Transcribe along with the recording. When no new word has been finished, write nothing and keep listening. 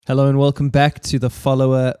Hello and welcome back to the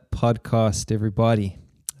Follower Podcast, everybody.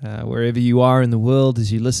 Wherever you are in the world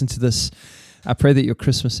as you listen to this, I pray that your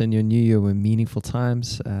Christmas and your New Year were meaningful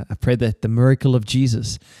times. I pray that the miracle of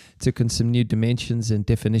Jesus took on some new dimensions and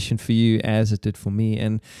definition for you as it did for me.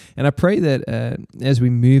 And I pray that as we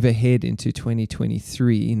move ahead into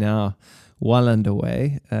 2023, now well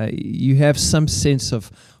underway, you have some sense of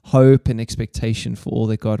hope and expectation for all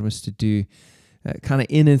that God wants to do kind of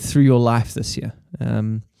in and through your life this year.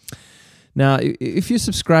 Now, if you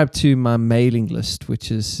subscribe to my mailing list,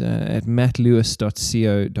 which is at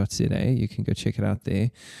mattlewis.co.za, you can go check it out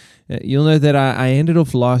there. You'll know that I ended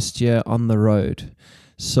off last year on the road.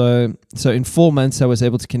 So in 4 months, I was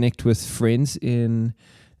able to connect with friends in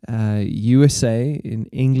USA, in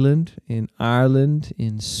England, in Ireland,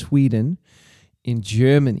 in Sweden, in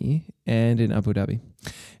Germany, and in Abu Dhabi.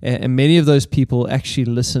 And many of those people actually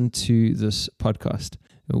listened to this podcast.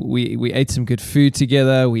 We ate some good food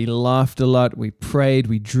together, we laughed a lot, we prayed,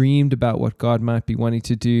 we dreamed about what God might be wanting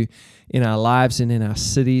to do in our lives and in our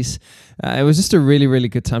cities. It was just a really, really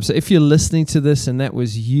good time. So if you're listening to this and that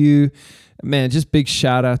was you, man, just big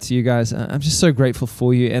shout out to you guys. I'm just so grateful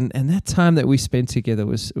for you. And that time that we spent together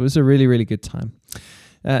was a really, really good time.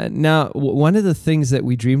 Now, one of the things that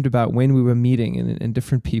we dreamed about when we were meeting and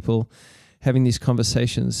different people having these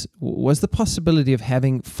conversations was the possibility of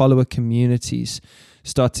having follower communities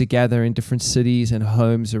start to gather in different cities and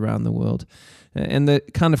homes around the world. And the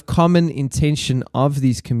kind of common intention of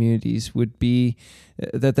these communities would be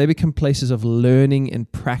that they become places of learning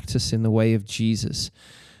and practice in the way of Jesus.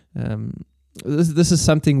 This is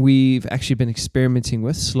something we've actually been experimenting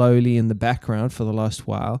with slowly in the background for the last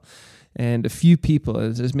while. And a few people,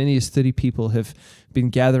 as many as 30 people, have been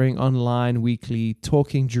gathering online weekly,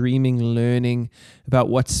 talking, dreaming, learning about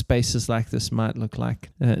what spaces like this might look like.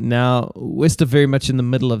 Now, we're still very much in the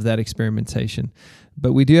middle of that experimentation,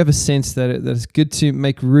 but we do have a sense that it's good to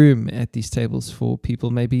make room at these tables for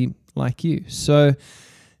people maybe like you. So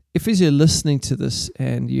if as you're listening to this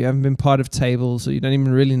and you haven't been part of tables or you don't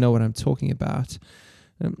even really know what I'm talking about,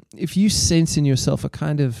 if you sense in yourself a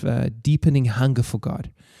kind of deepening hunger for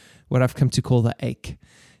God, what I've come to call the ache.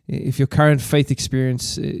 If your current faith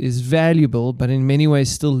experience is valuable, but in many ways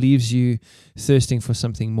still leaves you thirsting for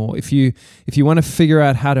something more, if you want to figure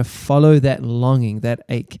out how to follow that longing, that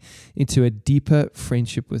ache, into a deeper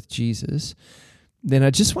friendship with Jesus, then I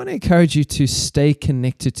just want to encourage you to stay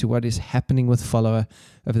connected to what is happening with Follower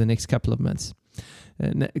over the next couple of months.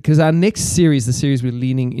 Because our next series, the series we're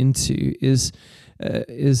leaning into, is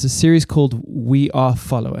a series called We Are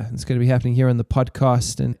Follower. It's going to be happening here on the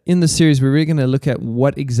podcast. And in the series, we're really going to look at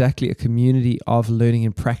what exactly a community of learning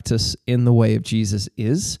and practice in the way of Jesus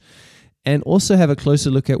is, and also have a closer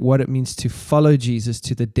look at what it means to follow Jesus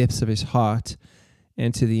to the depths of his heart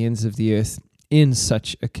and to the ends of the earth in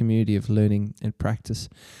such a community of learning and practice.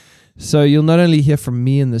 So you'll not only hear from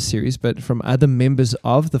me in this series, but from other members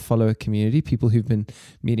of the Follower community, people who've been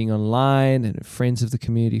meeting online and friends of the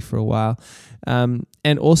community for a while, and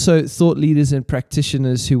also thought leaders and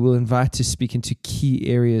practitioners who will invite to speak into key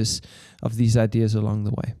areas of these ideas along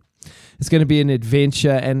the way. It's going to be an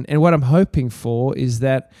adventure, and what I'm hoping for is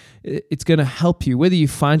that it's going to help you, whether you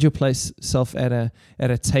find yourself at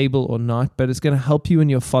a table or not, but it's going to help you in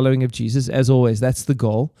your following of Jesus, as always. That's the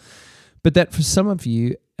goal. But that for some of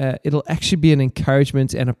you, it'll actually be an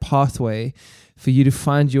encouragement and a pathway for you to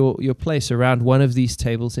find your place around one of these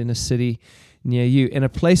tables in a city near you, in a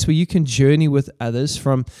place where you can journey with others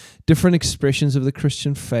from different expressions of the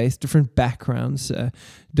Christian faith, different backgrounds,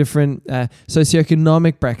 different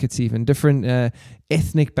socioeconomic brackets even, different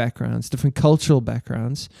ethnic backgrounds, different cultural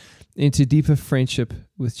backgrounds, into deeper friendship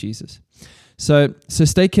with Jesus. So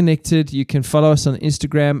stay connected. You can follow us on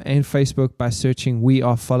Instagram and Facebook by searching We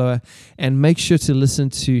Are Follower, and make sure to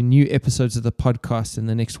listen to new episodes of the podcast in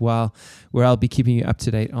the next while, where I'll be keeping you up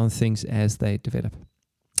to date on things as they develop.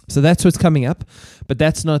 So that's what's coming up, but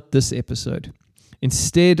that's not this episode.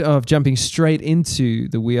 Instead of jumping straight into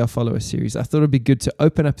the We Are Follower series, I thought it'd be good to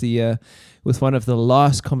open up the year with one of the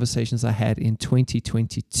last conversations I had in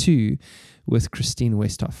 2022 with Christine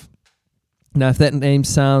Westhoff. Now, if that name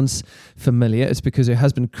sounds familiar, it's because her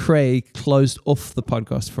husband Craig closed off the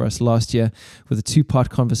podcast for us last year with a 2-part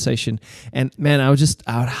conversation. And man, I would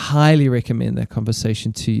highly recommend that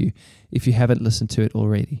conversation to you if you haven't listened to it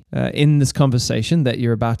already. In this conversation that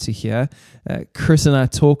you're about to hear, Chris and I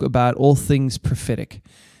talk about all things prophetic,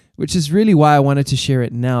 which is really why I wanted to share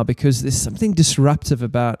it now, because there's something disruptive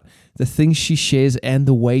about the things she shares and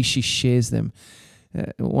the way she shares them.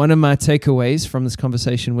 One of my takeaways from this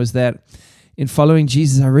conversation was that in following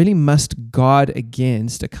Jesus, I really must guard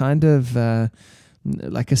against a kind of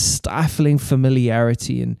like a stifling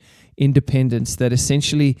familiarity and independence that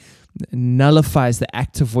essentially nullifies the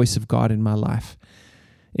active voice of God in my life.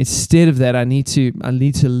 Instead of that, I need to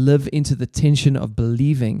live into the tension of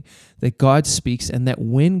believing that God speaks, and that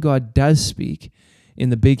when God does speak in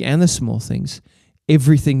the big and the small things,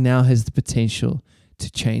 everything now has the potential to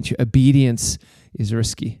change. Obedience is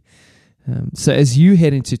risky. So as you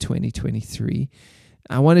head into 2023,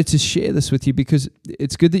 I wanted to share this with you because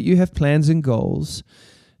it's good that you have plans and goals,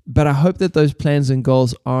 but I hope that those plans and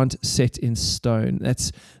goals aren't set in stone.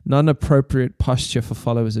 That's not an appropriate posture for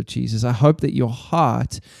followers of Jesus. I hope that your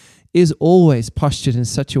heart is always postured in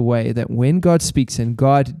such a way that when God speaks, and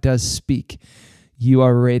God does speak, you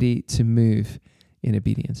are ready to move in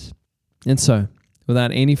obedience. And so,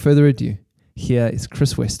 without any further ado, here is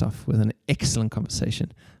Chris Westhoff with an excellent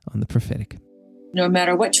conversation on the prophetic. No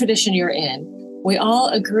matter what tradition you're in, we all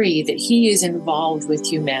agree that he is involved with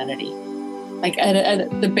humanity, like at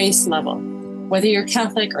the base level. Whether you're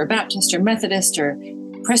Catholic or Baptist or Methodist or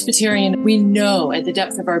Presbyterian, we know at the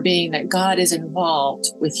depth of our being that God is involved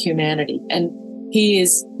with humanity. And he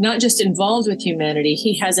is not just involved with humanity,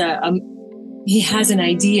 he has an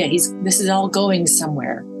idea. This is all going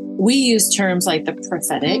somewhere. We use terms like the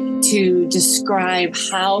prophetic to describe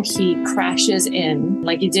how he crashes in,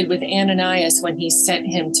 like he did with Ananias when he sent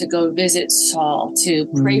him to go visit Saul, to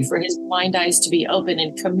pray for his blind eyes to be open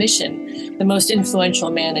and commission the most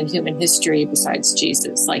influential man in human history besides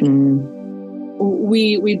Jesus.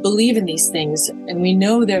 We believe in these things and we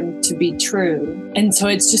know them to be true. And so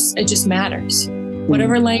it just matters.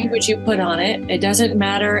 Whatever language you put on it, it doesn't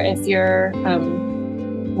matter if you're,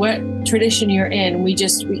 what tradition you're in, we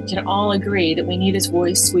can all agree that we need his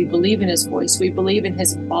voice. We believe in his voice. We believe in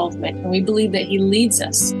his involvement, and we believe that he leads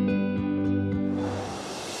us.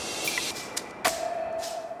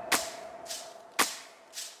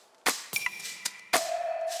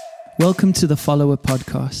 Welcome to the Follower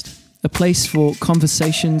Podcast, a place for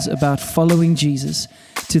conversations about following Jesus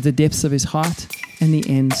to the depths of his heart and the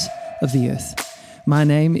ends of the earth. My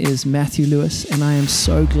name is Matthew Lewis, and I am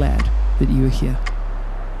so glad that you are here.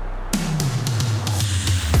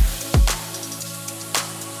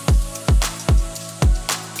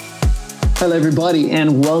 Hello, everybody,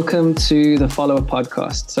 and welcome to the Follower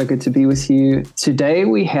Podcast. So good to be with you. Today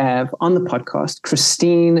we have on the podcast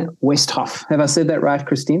Christine Westhoff. Have I said that right,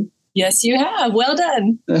 Christine? Yes, you have. Well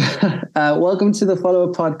done. Welcome to the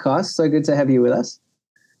Follower Podcast. So good to have you with us.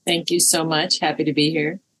 Thank you so much. Happy to be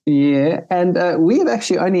here. Yeah, and we have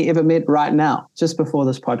actually only ever met right now, just before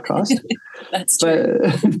this podcast. That's true.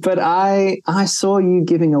 But I saw you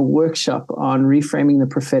giving a workshop on reframing the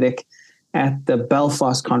prophetic at the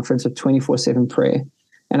Belfast conference of 24/7 prayer.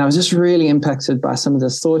 And I was just really impacted by some of the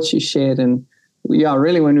thoughts you shared. And yeah,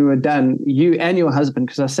 really when we were done, you and your husband,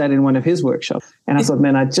 because I sat in one of his workshops, and I thought,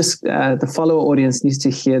 man, the follower audience needs to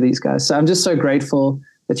hear these guys. So I'm just so grateful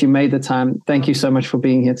that you made the time. Thank you so much for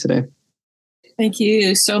being here today. Thank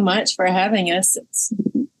you so much for having us.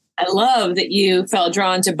 I love that you felt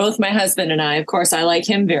drawn to both my husband and I. Of course, I like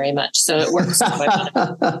him very much, so it works.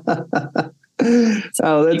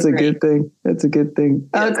 Oh, that's a good thing. That's a good thing.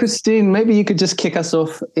 Christine, maybe you could just kick us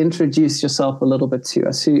off, introduce yourself a little bit to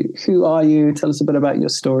us. Who are you? Tell us a bit about your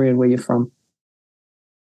story and where you're from.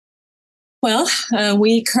 Well,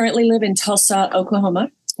 we currently live in Tulsa,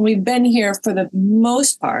 Oklahoma. We've been here for the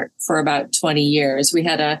most part for about 20 years. We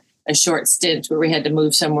had a short stint where we had to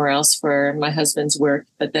move somewhere else for my husband's work,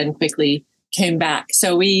 but then quickly came back.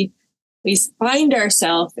 So we find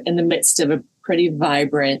ourselves in the midst of a pretty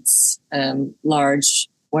vibrant, large,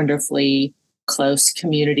 wonderfully close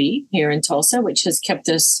community here in Tulsa, which has kept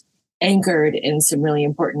us anchored in some really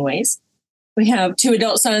important ways. We have 2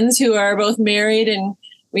 adult sons who are both married, and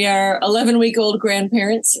we are 11-week-old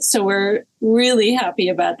grandparents. So we're really happy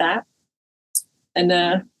about that. And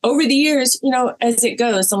over the years, as it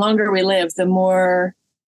goes, the longer we live, the more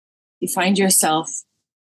you find yourself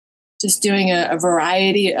just doing a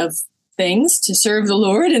variety of things to serve the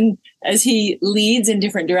Lord, and as he leads in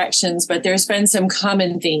different directions. But there's been some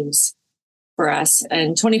common themes for us,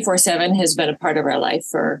 and 24/7 has been a part of our life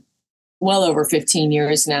for well over 15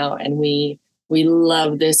 years now. And we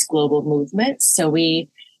love this global movement. So we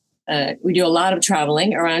do a lot of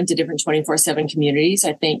traveling around to different 24/7 communities.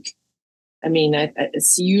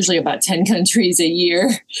 It's usually about 10 countries a year,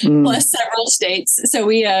 plus several states. So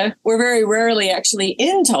we're very rarely actually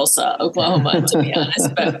in Tulsa, Oklahoma, to be honest.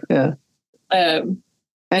 But yeah.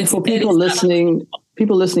 And for people listening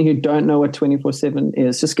who don't know what 24/7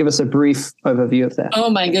 is, just give us a brief overview of that. Oh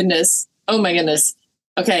my goodness.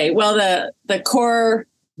 Okay. Well, the core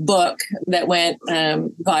book that went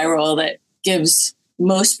viral that gives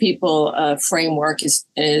most people framework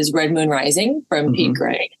is Red Moon Rising from Pete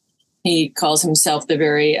Greig. He calls himself the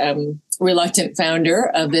very reluctant founder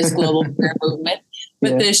of this global prayer movement.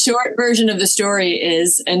 But the short version of the story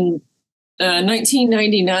is in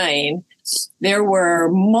 1999, there were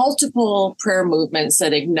multiple prayer movements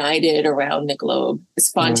that ignited around the globe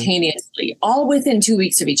spontaneously, all within 2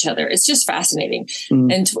 weeks of each other. It's just fascinating.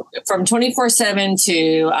 And from 24/7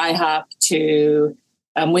 to IHOP to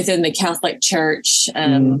within the Catholic Church,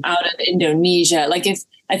 out of Indonesia.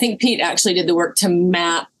 I think Pete actually did the work to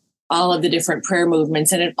map all of the different prayer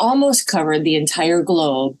movements, and it almost covered the entire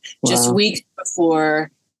globe just weeks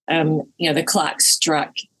before, the clock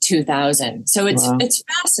struck 2000. So it's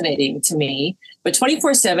fascinating to me. But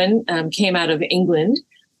 24/7 came out of England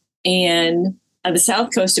and the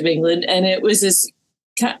south coast of England, and it was this.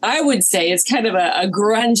 I would say it's kind of a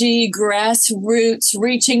grungy grassroots,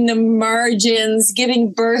 reaching the margins,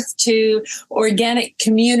 giving birth to organic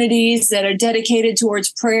communities that are dedicated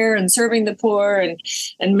towards prayer and serving the poor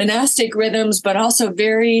and monastic rhythms, but also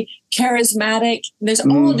very charismatic. There's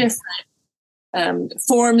all different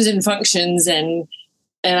forms and functions, and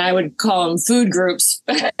I would call them food groups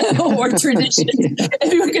or traditions,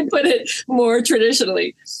 if you could put it more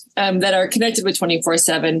traditionally, that are connected with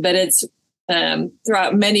 24/7. But it's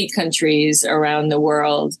throughout many countries around the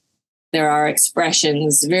world, there are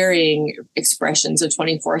varying expressions of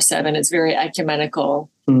 24/7. It's very ecumenical,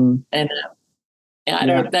 and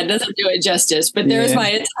that doesn't do it justice. But there's my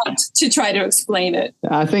attempt to try to explain it.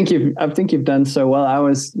 I think you've done so well. I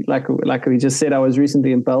was like we just said, I was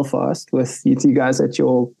recently in Belfast with you two guys at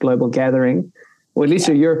your global gathering, or at least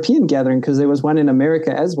your European gathering, because there was one in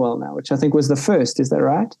America as well now, which I think was the first. Is that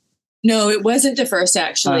right? No, it wasn't the first,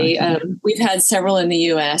 actually. We've had several in the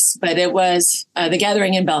U.S., but it was the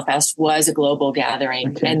gathering in Belfast was a global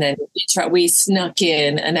gathering. And then we snuck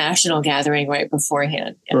in a national gathering right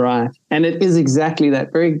beforehand. Yeah. Right. And it is exactly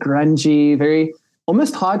that, very grungy, very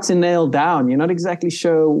almost hard to nail down. You're not exactly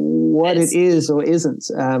sure what it is or isn't,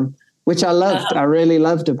 which I loved. I really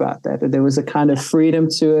loved about that. There was a kind of freedom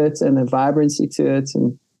to it and a vibrancy to it.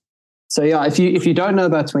 And so, if you don't know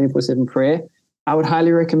about 24/7 prayer, I would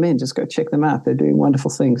highly recommend just go check them out. They're doing wonderful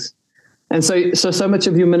things. And so much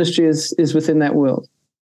of your ministry is within that world.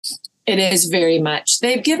 It is very much.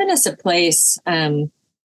 They've given us a place to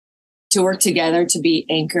work together, to be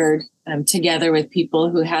anchored together with people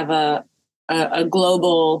who have a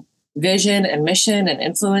global vision and mission and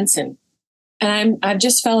influence. And I've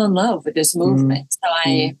just fell in love with this movement.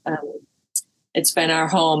 So it's been our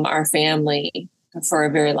home, our family for a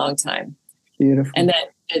very long time. Beautiful. And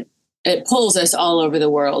that it pulls us all over the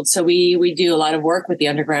world. So we do a lot of work with the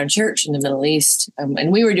underground church in the Middle East.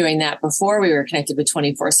 And we were doing that before we were connected with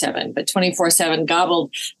 24/7, but 24/7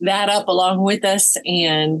 gobbled that up along with us.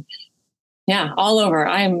 And all over.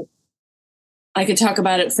 I could talk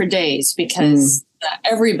about it for days because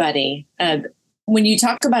everybody, when you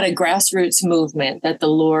talk about a grassroots movement that the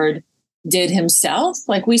Lord did himself,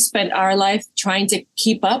 like we spent our life trying to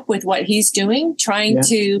keep up with what he's doing, trying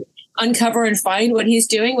to uncover and find what he's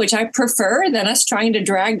doing, which I prefer than us trying to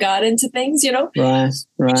drag God into things, Right.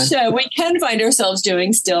 Which we can find ourselves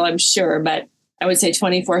doing still, I'm sure. But I would say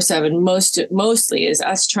 24/7 mostly is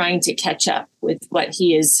us trying to catch up with what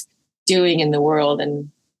he is doing in the world. And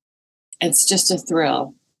it's just a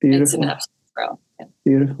thrill. Beautiful. It's an absolute thrill. Yeah.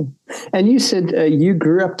 Beautiful. And you said you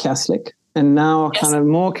grew up Catholic and now kind of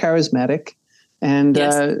more charismatic. And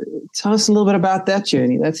tell us a little bit about that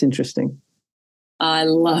journey. That's interesting. I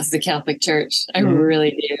love the Catholic Church. I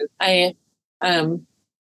really do. I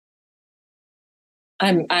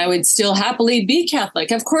would still happily be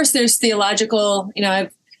Catholic. Of course, there's theological, I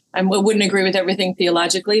wouldn't agree with everything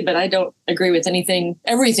theologically, but I don't agree with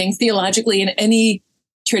everything theologically in any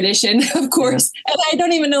tradition, of course. And I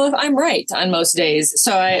don't even know if I'm right on most days.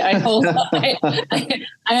 So I hold,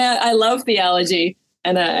 I love theology,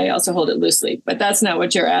 and I also hold it loosely, but that's not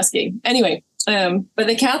what you're asking. Anyway, but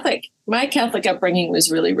my Catholic upbringing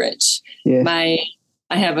was really rich. Yeah.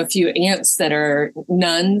 I have a few aunts that are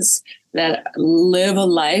nuns that live a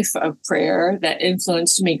life of prayer that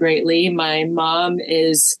influenced me greatly. My mom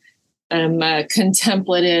is a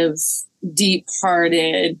contemplative,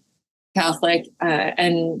 deep-hearted Catholic,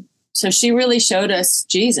 and so she really showed us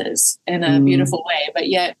Jesus in a beautiful way. But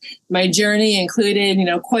yet my journey included,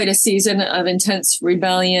 quite a season of intense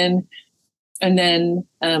rebellion, and then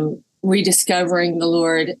rediscovering the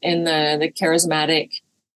Lord in the charismatic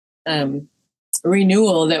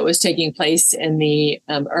renewal that was taking place in the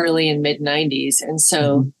early and mid 90s. And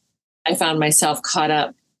so I found myself caught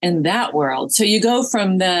up in that world. So you go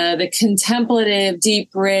from the contemplative, deep,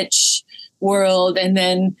 rich world, and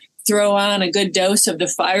then throw on a good dose of the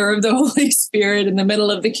fire of the Holy Spirit in the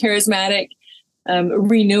middle of the charismatic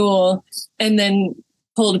renewal, and then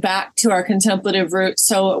pulled back to our contemplative roots.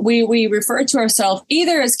 So we refer to ourselves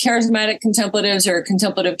either as charismatic contemplatives or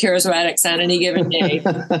contemplative charismatics on any given day.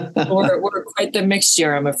 We're quite the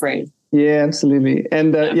mixture, I'm afraid. Yeah, absolutely.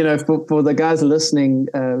 And, for the guys listening,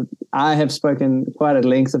 I have spoken quite at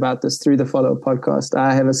length about this through the Follow podcast.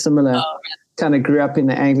 I have a similar kind of grew up in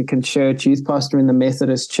the Anglican Church, youth pastor in the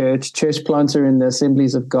Methodist Church, church planter in the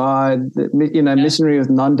Assemblies of God, missionary with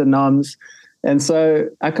non-denoms. And so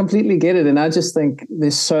I completely get it. And I just think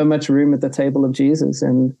there's so much room at the table of Jesus.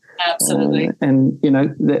 And absolutely.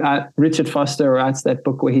 Richard Foster writes that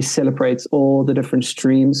book where he celebrates all the different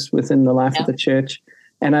streams within the life of the church.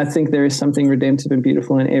 And I think there is something redemptive and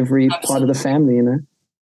beautiful in every part of the family,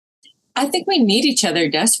 I think we need each other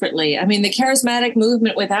desperately. I mean, the charismatic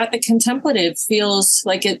movement without the contemplative feels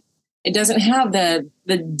like it doesn't have the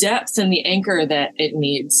depth and the anchor that it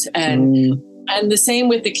needs. And the same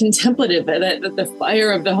with the contemplative, that the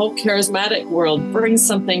fire of the whole charismatic world brings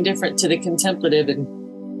something different to the contemplative,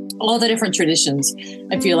 and all the different traditions.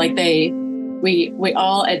 I feel like we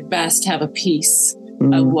all at best have a piece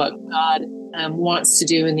of what God wants to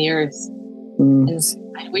do in the earth.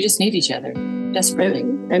 And we just need each other desperately.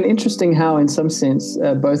 And interesting how, in some sense,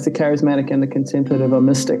 both the charismatic and the contemplative are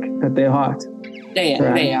mystic at their heart. They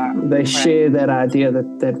are. They share that idea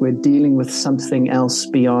that we're dealing with something else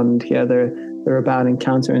beyond here. They're about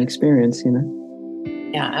encounter and experience,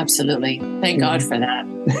 Yeah, absolutely. Thank God for that.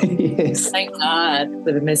 Yes. Thank God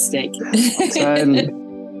for the mystic. Totally.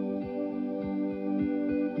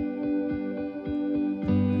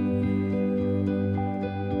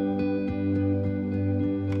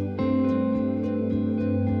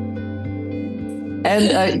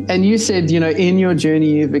 And you said, in your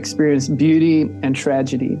journey, you've experienced beauty and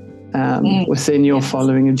tragedy within your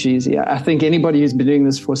following of Jesus. I think anybody who's been doing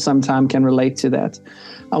this for some time can relate to that.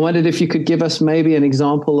 I wondered if you could give us maybe an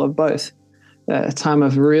example of both, a time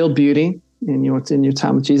of real beauty in your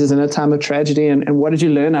time with Jesus and a time of tragedy. And what did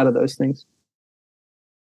you learn out of those things?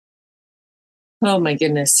 Oh, my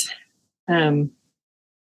goodness. Since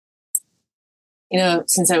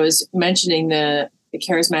I was mentioning the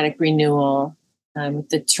charismatic renewal,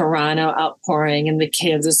 the Toronto outpouring and the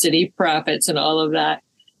Kansas City prophets and all of that,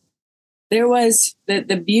 there was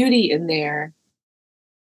the beauty in there.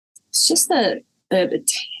 It's just the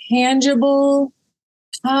tangible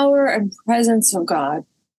power and presence of God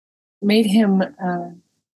made him,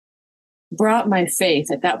 brought my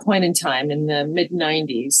faith at that point in time in the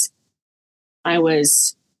mid-90s. I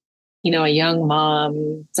was, a young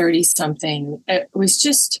mom, 30-something. It was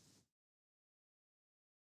just,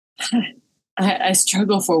 I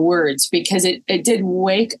struggle for words because it did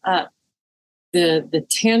wake up the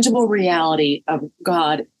tangible reality of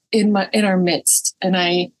God in our midst. And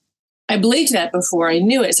I believed that before I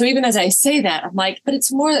knew it. So even as I say that, I'm like, but it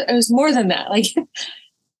was more than that. Like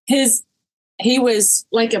he was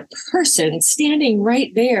like a person standing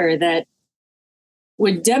right there that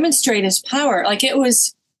would demonstrate his power. Like it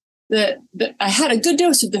was I had a good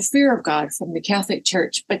dose of the fear of God from the Catholic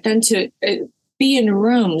Church, but then to be in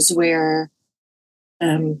rooms where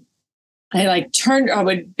I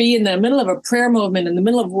would be in the middle of a prayer movement, in the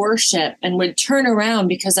middle of worship, and would turn around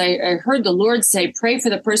because I heard the Lord say, pray for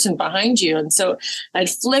the person behind you. And so I'd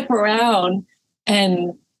flip around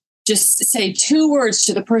and just say 2 words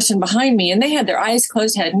to the person behind me. And they had their eyes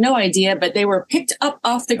closed, had no idea, but they were picked up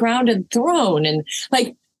off the ground and thrown. And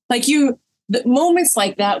the moments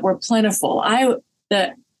like that were plentiful.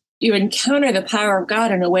 You encounter the power of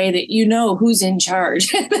God in a way that who's in charge.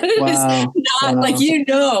 It's not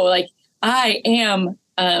like I am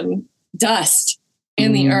dust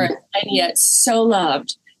in the earth, and yet so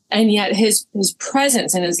loved, and yet his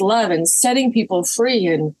presence and his love and setting people free,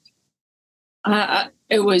 and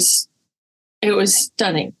it was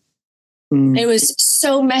stunning. It was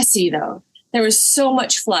so messy, though. There was so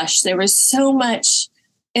much flesh. There was so much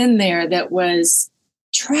in there that was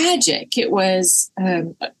tragic. It was,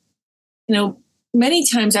 many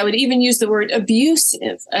times I would even use the word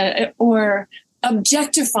abusive or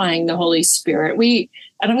objectifying the Holy Spirit.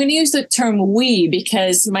 And I'm going to use the term we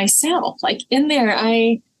because myself, like in there,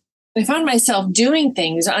 I found myself doing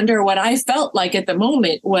things under what I felt like at the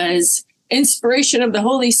moment was inspiration of the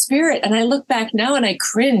Holy Spirit. And I look back now and I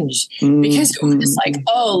cringe because it was like,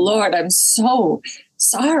 oh Lord, I'm so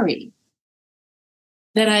sorry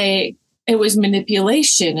that it was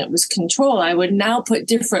manipulation. It was control. I would now put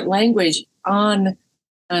different language on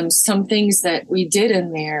some things that we did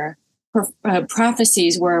in there.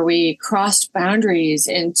 Prophecies where we crossed boundaries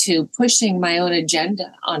into pushing my own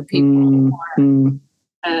agenda on people,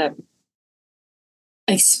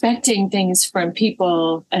 expecting things from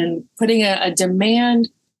people and putting a demand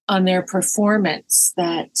on their performance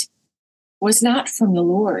that was not from the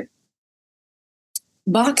Lord.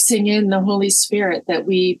 Boxing in the Holy Spirit that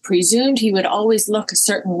we presumed he would always look a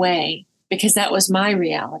certain way because that was my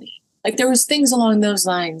reality. Like there was things along those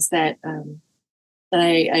lines that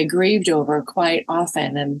I grieved over quite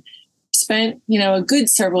often, and spent, a good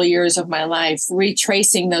several years of my life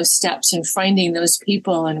retracing those steps and finding those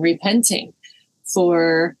people and repenting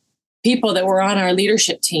for people that were on our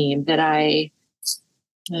leadership team that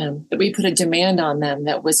that we put a demand on them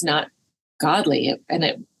that was not godly, and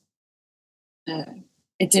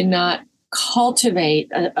it did not cultivate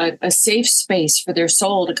a safe space for their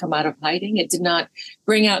soul to come out of hiding. It did not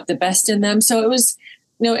bring out the best in them. So it was,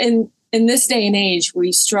 in this day and age,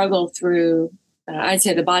 we struggle through, I'd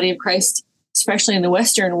say the body of Christ, especially in the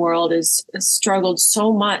Western world, has struggled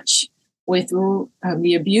so much with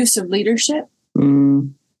the abuse of leadership.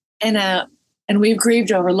 Mm. And we've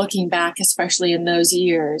grieved over looking back, especially in those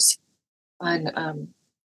years, on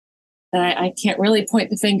that I can't really point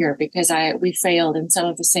the finger because we failed in some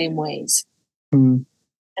of the same ways, and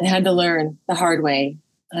had to learn the hard way.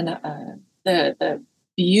 And the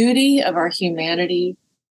beauty of our humanity,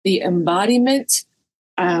 the embodiment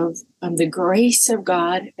of the grace of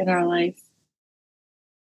God in our life,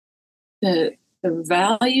 the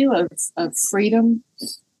value of freedom.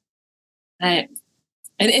 And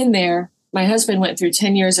in there, my husband went through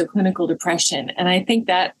 10 years of clinical depression. And I think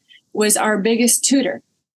that was our biggest tutor,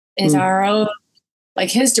 is our own,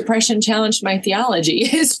 like his depression challenged my theology.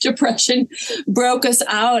 His depression broke us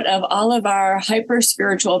out of all of our hyper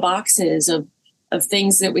spiritual boxes of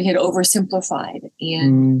things that we had oversimplified.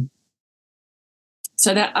 And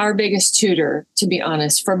so that our biggest tutor, to be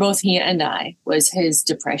honest, for both he and I, was his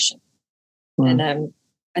depression. And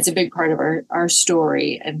that's a big part of our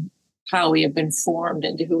story and how we have been formed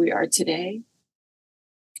into who we are today.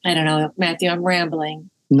 I don't know, Matthew, I'm rambling.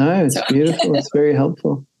 No, it's beautiful. It's very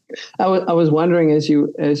helpful. I was wondering as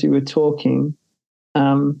you were talking,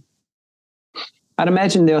 I'd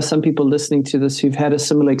imagine there are some people listening to this who've had a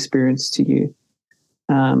similar experience to you.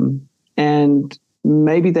 And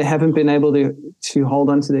maybe they haven't been able to hold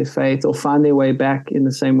on to their faith or find their way back in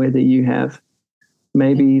the same way that you have.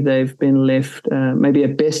 Maybe they've been left, maybe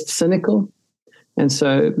at best cynical. And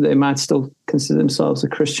so they might still consider themselves a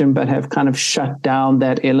Christian, but have kind of shut down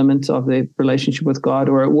that element of their relationship with God.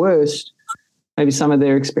 Or at worst, maybe some of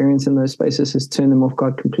their experience in those spaces has turned them off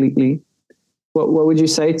God completely. What would you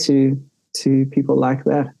say to people like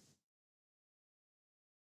that?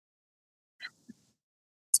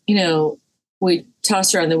 We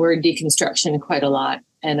toss around the word deconstruction quite a lot.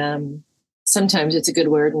 And sometimes it's a good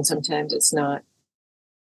word and sometimes it's not.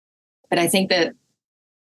 But I think that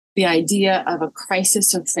the idea of a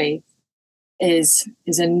crisis of faith is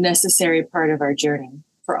a necessary part of our journey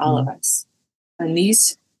for all of us. And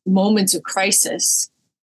these moments of crisis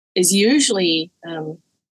is usually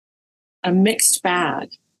a mixed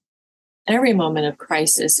bag. Every moment of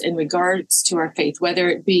crisis in regards to our faith, whether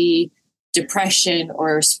it be depression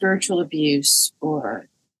or spiritual abuse or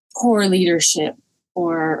poor leadership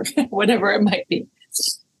or whatever it might be.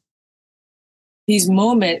 These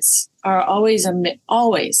moments are always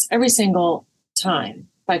every single time,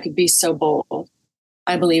 if I could be so bold,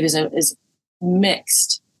 I believe is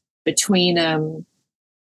mixed between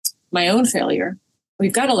my own failure.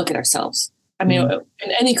 We've got to look at ourselves. I mean,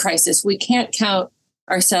 in any crisis, we can't count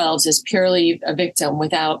ourselves as purely a victim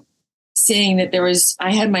without seeing that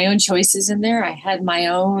I had my own choices in there. I had my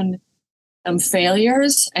own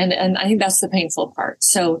failures. And I think that's the painful part.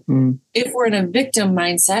 So if we're in a victim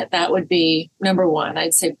mindset, that would be number one.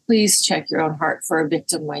 I'd say, please check your own heart for a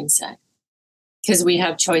victim mindset, because we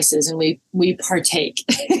have choices and we partake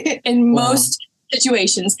in most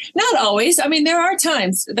situations. Not always. I mean, there are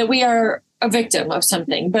times that we are a victim of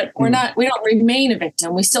something, but we don't remain a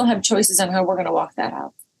victim. We still have choices on how we're going to walk that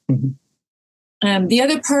out. The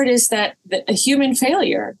other part is that a human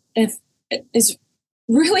failure is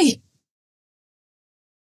really,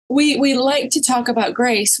 we like to talk about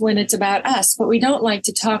grace when it's about us, but we don't like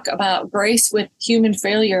to talk about grace with human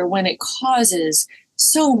failure when it causes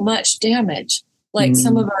so much damage, like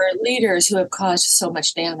some of our leaders who have caused so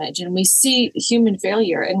much damage. And we see human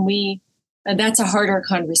failure and that's a harder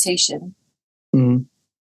conversation.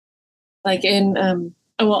 Like and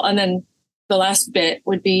then the last bit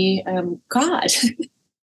would be God.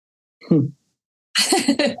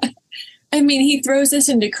 I mean, he throws us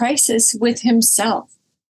into crisis with himself,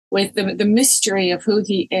 with the mystery of who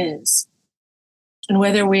he is. And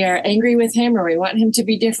whether we are angry with him or we want him to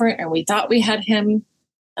be different or we thought we had him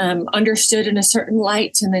understood in a certain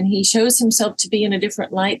light, and then he shows himself to be in a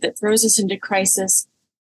different light that throws us into crisis.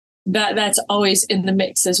 That's always in the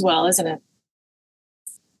mix as well, isn't it?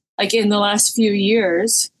 Like in the last few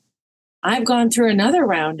years, I've gone through another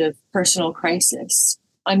round of personal crisis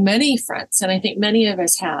on many fronts, and I think many of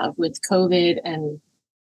us have with COVID, and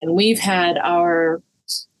we've had our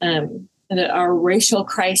racial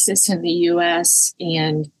crisis in the U.S.,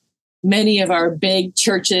 and many of our big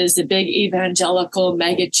churches, the big evangelical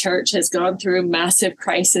mega church, has gone through massive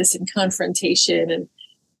crisis and confrontation,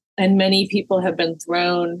 and many people have been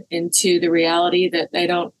thrown into the reality that they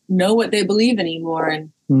don't know what they believe anymore.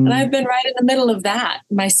 And I've been right in the middle of that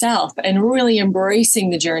myself and really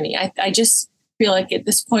embracing the journey. I just feel like at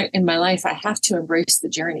this point in my life, I have to embrace the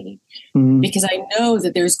journey because I know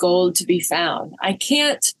that there's gold to be found. I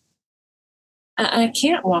can't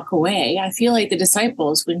walk away. I feel like the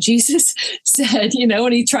disciples when Jesus said,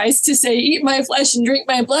 when he tries to say, eat my flesh and drink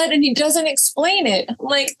my blood, and he doesn't explain it. I'm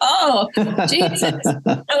like, oh, Jesus.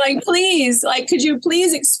 I'm like, please, could you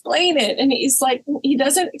please explain it? And he's like, he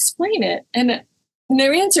doesn't explain it. And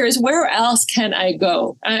their answer is, where else can I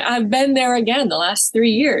go? I've been there again the last 3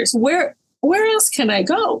 years. Where else can I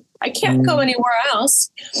go? I can't go anywhere else.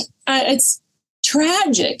 It's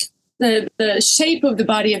tragic. The shape of the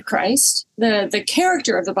body of Christ, the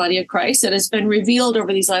character of the body of Christ that has been revealed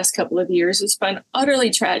over these last couple of years has been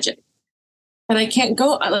utterly tragic. And I can't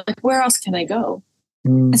go, where else can I go?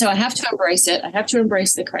 And so I have to embrace it. I have to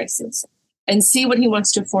embrace the crisis and see what he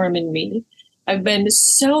wants to form in me. I've been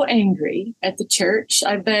so angry at the church.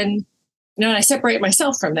 I've been, I separate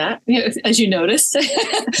myself from that, as you noticed.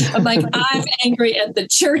 I'm like, I'm angry at the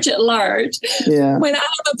church at large when I'm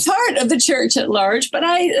a part of the church at large. But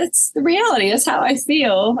it's the reality. That's how I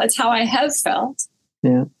feel. That's how I have felt.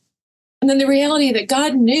 Yeah. And then the reality that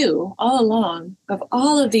God knew all along of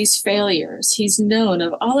all of these failures. He's known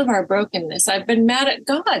of all of our brokenness. I've been mad at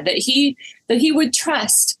God that he would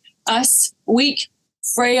trust us weak,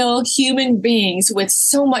 frail human beings with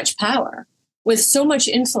so much power, with so much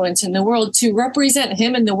influence in the world to represent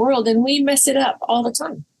him in the world. And we mess it up all the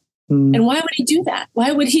time. And why would he do that?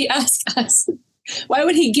 Why would he ask us? Why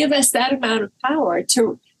would he give us that amount of power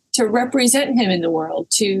to represent him in the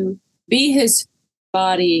world, to be his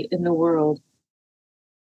body in the world?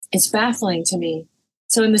 It's baffling to me.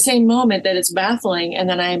 So in the same moment that it's baffling, and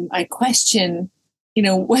then I question,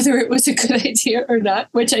 whether it was a good idea or not,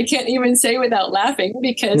 which I can't even say without laughing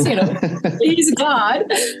because, he's God.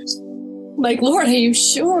 Like, Lord, are you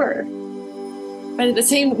sure? But at the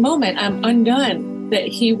same moment, I'm undone that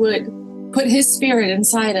he would put his spirit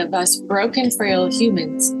inside of us broken, frail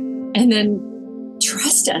humans and then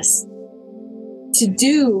trust us to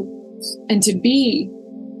do and to be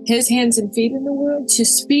his hands and feet in the world, to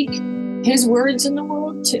speak his words in the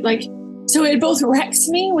world, so it both wrecks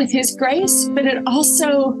me with his grace, but it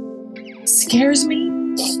also scares me,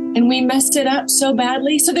 and we messed it up so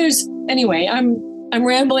badly. So anyway, I'm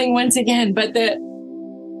rambling once again, but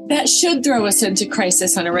that should throw us into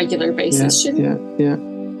crisis on a regular basis, shouldn't it? Yeah.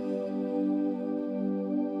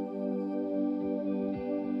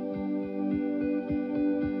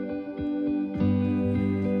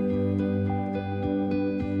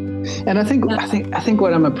 And I think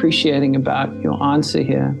what I'm appreciating about your answer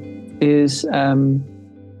here is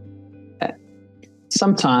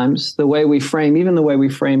sometimes the way we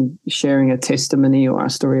frame sharing a testimony or our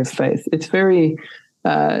story of faith, it's very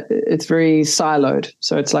siloed.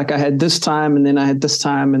 So it's like I had this time, and then I had this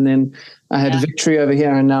time, and then I had victory over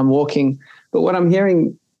here, and now I'm walking. But what I'm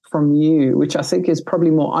hearing from you, which I think is probably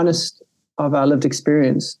more honest of our lived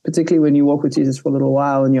experience, particularly when you walk with Jesus for a little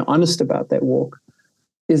while and you're honest about that walk,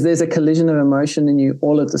 is there's a collision of emotion in you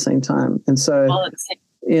all at the same time. And so,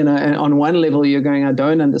 and on one level you're going, I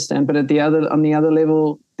don't understand, but on the other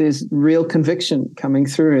level, there's real conviction coming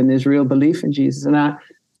through and there's real belief in Jesus. And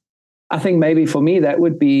I think maybe for me, that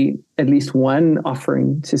would be at least one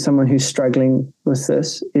offering to someone who's struggling with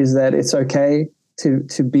this, is that it's okay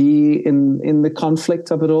to be in the conflict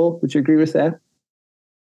of it all. Would you agree with that?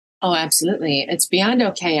 Oh, absolutely. It's beyond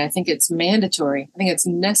okay. I think it's mandatory. I think it's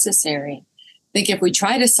necessary. I think if we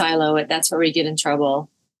try to silo it, that's where we get in trouble.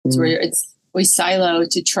 We silo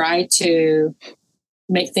to try to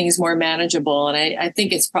make things more manageable. And I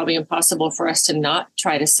think it's probably impossible for us to not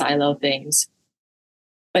try to silo things.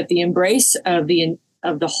 But the embrace of the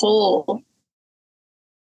whole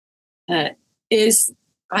is,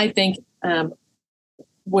 I think,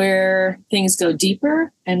 where things go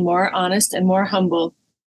deeper and more honest and more humble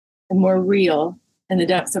and more real in the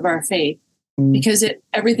depth of our faith. because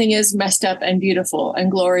everything is messed up and beautiful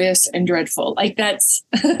and glorious and dreadful. Like that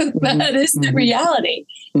is the reality.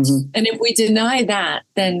 And if we deny that,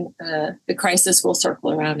 then the crisis will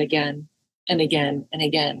circle around again and again and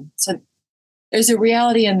again. So there's a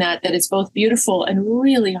reality in that it's both beautiful and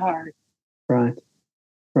really hard. Right.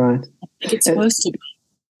 I think it's supposed to be.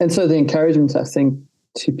 And so the encouragement, I think,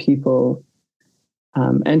 to people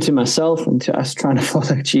and to myself and to us trying to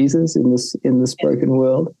follow Jesus in this broken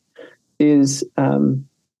world is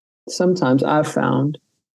sometimes I've found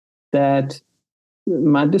that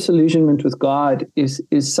my disillusionment with God is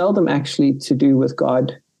seldom actually to do with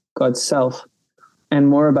God's self, and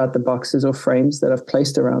more about the boxes or frames that I've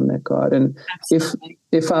placed around that God. And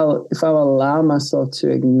if I'll allow myself to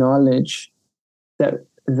acknowledge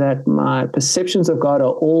that my perceptions of God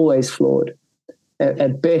are always flawed,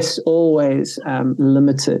 at best always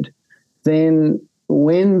limited, then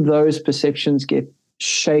when those perceptions get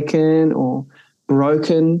shaken or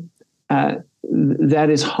broken, that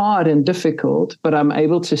is hard and difficult, but I'm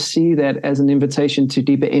able to see that as an invitation to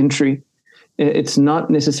deeper entry. It's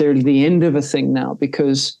not necessarily the end of a thing now,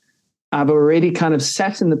 because I've already kind of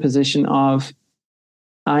sat in the position of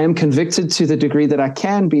I am convicted to the degree that I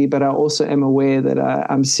can be, but I also am aware that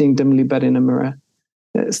I'm seeing dimly but in a mirror.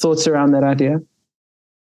 Thoughts around that idea?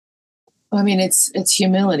 Well, I mean, it's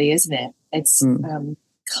humility, isn't it? It's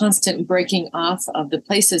constant breaking off of the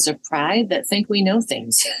places of pride that think we know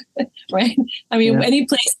things, right? I mean, any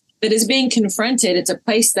place that is being confronted, it's a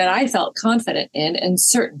place that I felt confident in and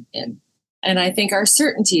certain in. And I think our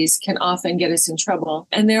certainties can often get us in trouble,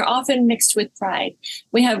 and they're often mixed with pride.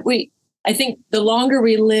 I think the longer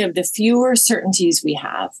we live, the fewer certainties we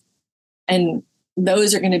have, and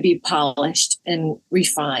those are going to be polished and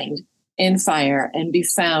refined in fire and be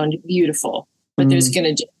found beautiful. But there's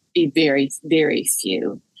going to be very, very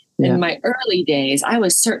few. In my early days, I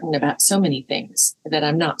was certain about so many things that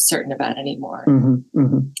I'm not certain about anymore.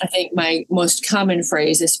 I think my most common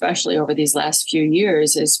phrase, especially over these last few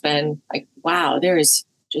years, has been like, wow, there is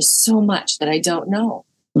just so much that I don't know.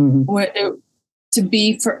 To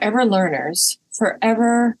be forever learners,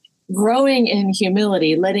 forever growing in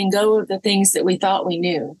humility, letting go of the things that we thought we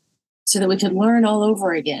knew so that we could learn all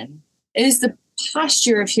over again, is the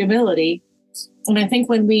posture of humility. And I think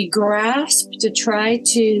when we grasp to try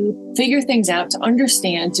to figure things out, to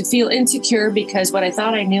understand, to feel insecure because what I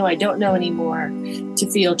thought I knew, I don't know anymore,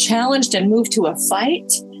 to feel challenged and move to a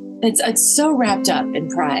fight, it's so wrapped up in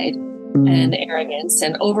pride and arrogance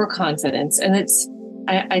and overconfidence. And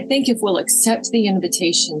I think if we'll accept the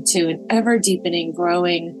invitation to an ever deepening,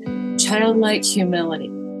 growing, childlike humility,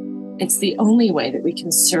 it's the only way that we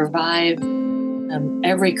can survive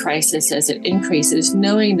every crisis as it increases,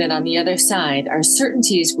 knowing that on the other side, our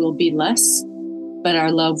certainties will be less, but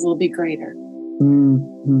our love will be greater,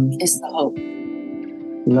 is the hope.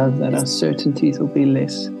 Love that our certainties will be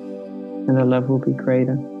less and our love will be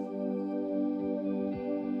greater.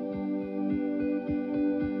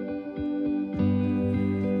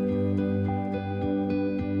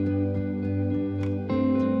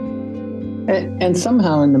 And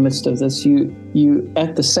somehow in the midst of this, you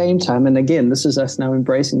at the same time, and again, this is us now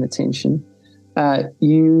embracing the tension,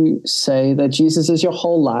 you say that Jesus is your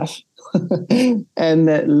whole life and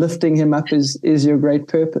that lifting him up is your great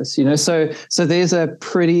purpose. So there's a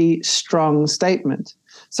pretty strong statement.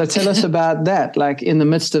 So tell us about that. Like in the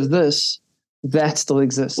midst of this, that still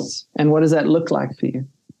exists. And what does that look like for you?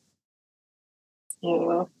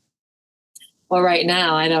 Well, right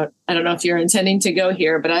now, I don't know if you're intending to go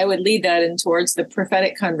here, but I would lead that in towards the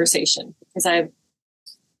prophetic conversation, because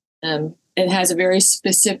it has a very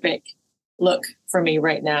specific look for me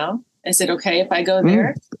right now. Is it okay if I go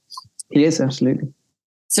there? Yes, absolutely.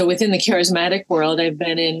 So within the charismatic world, I've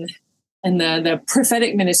been in the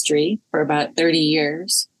prophetic ministry for about 30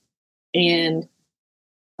 years. And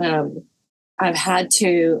I've had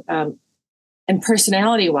to, and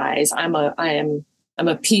personality wise, I'm a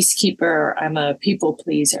peacekeeper. I'm a people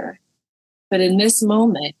pleaser. But in this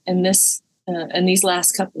moment, in these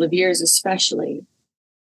last couple of years, especially,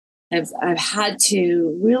 I've had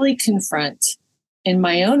to really confront in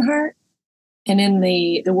my own heart and in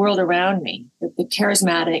the world around me, the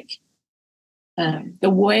charismatic, the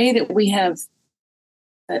way that we have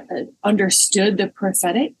understood the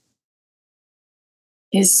prophetic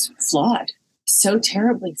is flawed, so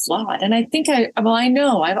terribly flawed. And I think I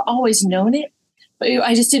know I've always known it, but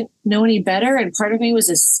I just didn't know any better. And part of me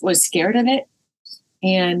was scared of it.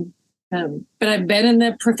 And, but I've been in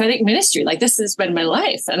the prophetic ministry. Like this has been my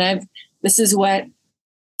life. And this is what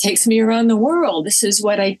takes me around the world. This is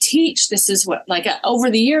what I teach. This is what,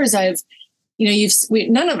 over the years, I've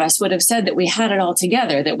none of us would have said that we had it all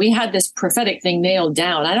together, that we had this prophetic thing nailed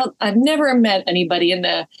down. I've never met anybody in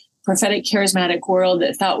the prophetic charismatic world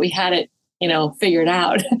that thought we had it, figured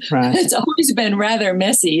out. Right. It's always been rather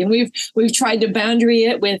messy. And we've tried to boundary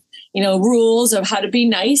it with, rules of how to be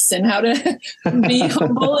nice and how to be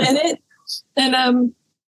humble in it. And,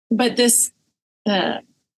 but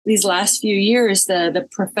these last few years, the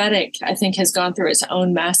prophetic, I think, has gone through its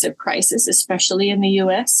own massive crisis, especially in the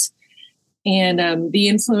U.S. And the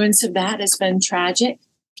influence of that has been tragic.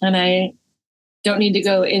 And I don't need to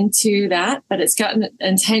go into that, but it's gotten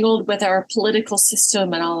entangled with our political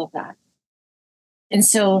system and all of that. And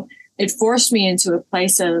so it forced me into a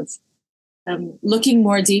place of looking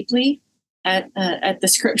more deeply at the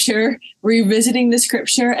scripture, revisiting the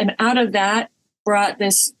scripture, and out of that wrote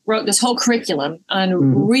this whole curriculum on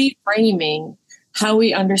reframing how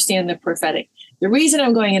we understand the prophetic. The reason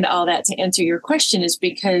I'm going into all that to answer your question is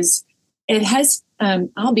because it has,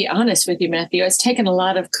 I'll be honest with you, Matthew, it's taken a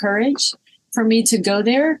lot of courage for me to go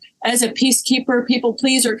there as a peacekeeper, people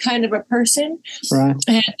pleaser kind of a person. Right.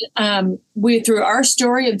 And through our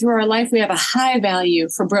story and through our life, we have a high value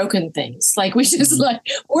for broken things. Like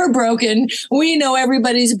we're broken. We know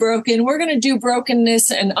everybody's broken. We're going to do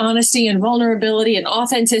brokenness and honesty and vulnerability and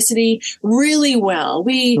authenticity really well.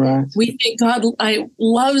 We think God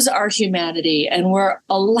loves our humanity, and we're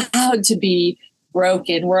allowed to be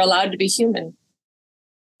broken. We're allowed to be human.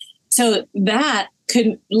 So that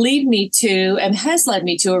could lead me to, and has led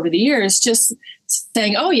me to over the years, just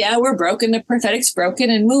saying, oh yeah, we're broken, the prophetic's broken,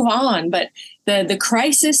 and move on. But the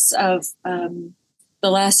crisis of the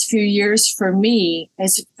last few years for me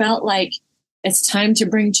has felt like it's time to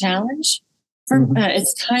bring challenge.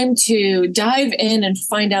 It's time to dive in and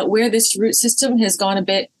find out where this root system has gone a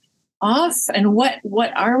bit off, and what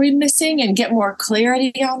are we missing, and get more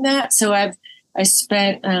clarity on that. So I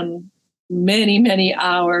spent many, many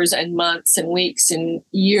hours and months and weeks and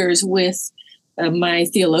years with my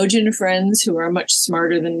theologian friends who are much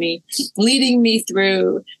smarter than me, leading me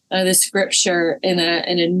through the scripture in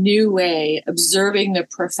a new way, observing the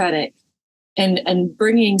prophetic and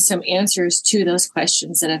bringing some answers to those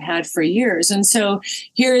questions that I've had for years. And so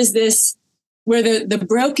here is this, where the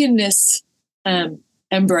brokenness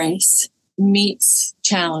embrace meets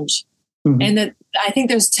challenge. And that I think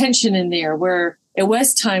there's tension in there where it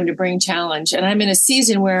was time to bring challenge. And I'm in a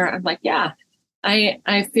season where I'm like, yeah,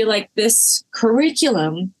 I feel like this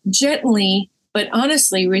curriculum gently, but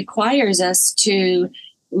honestly requires us to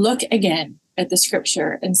look again at the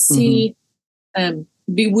scripture and see,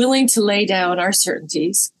 be willing to lay down our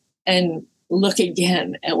certainties and look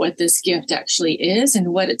again at what this gift actually is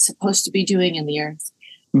and what it's supposed to be doing in the earth.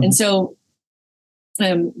 And so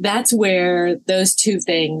that's where those two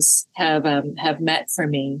things have met for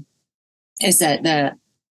me. Is that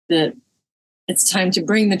the it's time to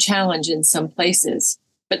bring the challenge in some places,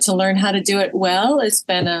 but to learn how to do it well has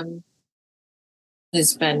been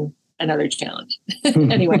another challenge.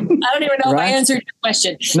 Anyway, I don't even know if I answered your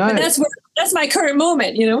question. No, but that's my current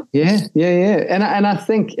moment, Yeah. And I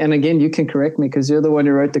think, and again, you can correct me because you're the one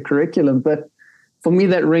who wrote the curriculum, but for me,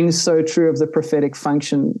 that rings so true of the prophetic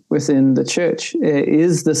function within the church,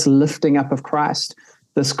 is this lifting up of Christ,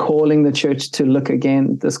 this calling the church to look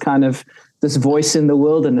again, this voice in the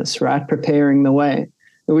wilderness, right? Preparing the way.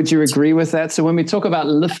 Would you agree with that? So when we talk about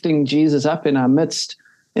lifting Jesus up in our midst,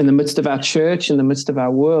 in the midst of our church, in the midst of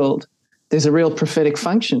our world, there's a real prophetic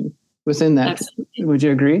function within that. Absolutely. Would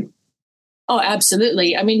you agree? Oh,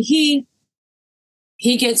 absolutely. I mean, he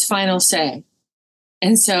gets final say.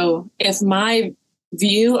 And so if my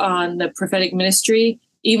view on the prophetic ministry,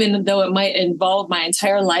 even though it might involve my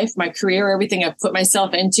entire life, my career, everything I've put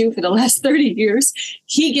myself into for the last 30 years,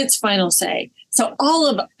 he gets final say. So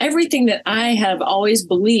everything that I have always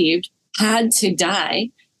believed had to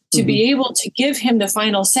die to be able to give him the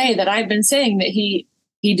final say that I've been saying that he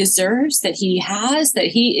deserves, that he has, that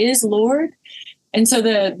he is Lord. And so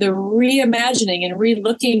the reimagining and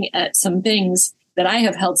relooking at some things that I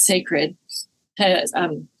have held sacred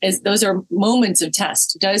those are moments of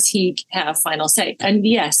test. Does he have final say? And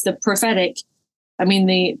yes, the prophetic, I mean,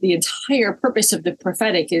 the entire purpose of the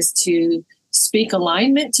prophetic is to speak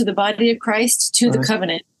alignment to the body of Christ, to the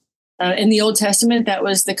covenant. In the Old Testament, that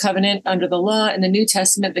was the covenant under the law. In the New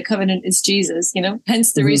Testament, the covenant is Jesus,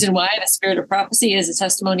 hence the reason why the spirit of prophecy is a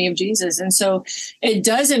testimony of Jesus. And so it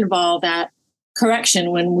does involve that correction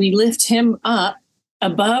when we lift him up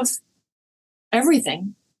above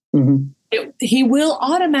everything. He will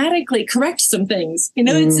automatically correct some things.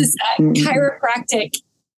 It's this chiropractic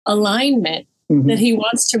alignment that he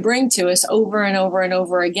wants to bring to us over and over and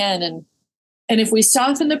over again. And if we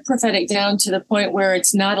soften the prophetic down to the point where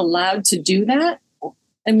it's not allowed to do that,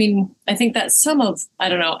 I mean, I think that's I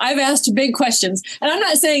don't know. I've asked big questions, and I'm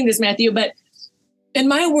not saying this, Matthew, but in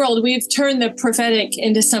my world, we've turned the prophetic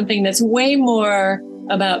into something that's way more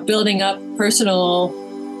about building up personal,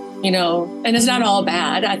 and it's not all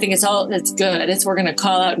bad. I think it's good. We're going to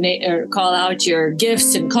call out your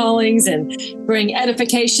gifts and callings and bring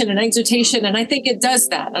edification and exhortation. And I think it does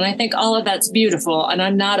that. And I think all of that's beautiful, and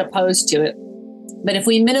I'm not opposed to it. But if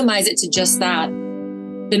we minimize it to just that,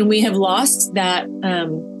 then we have lost that,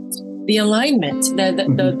 the alignment,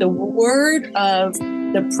 the word of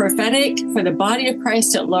the prophetic for the body of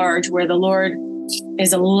Christ at large, where the Lord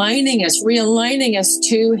is aligning us, realigning us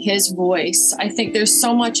to his voice. I think there's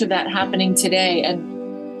so much of that happening today.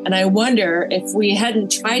 And I wonder if we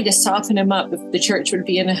hadn't tried to soften him up, if the church would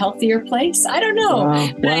be in a healthier place. I don't know.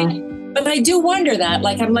 Wow. But I do wonder that.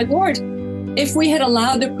 I'm like, Lord, if we had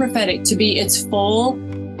allowed the prophetic to be its full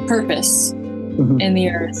purpose in the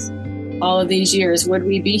earth all of these years, would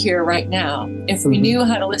we be here right now if we knew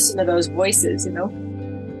how to listen to those voices,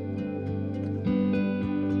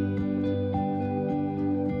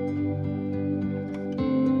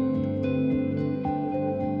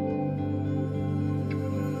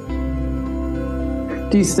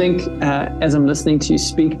 Do you think, as I'm listening to you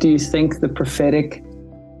speak, do you think the prophetic,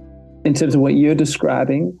 in terms of what you're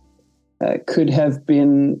describing, could have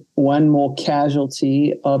been one more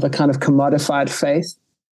casualty of a kind of commodified faith,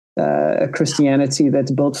 a Christianity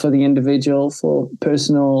that's built for the individual, for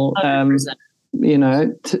personal, and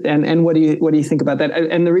what do you think about that?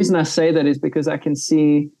 And the reason I say that is because I can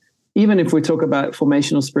see, even if we talk about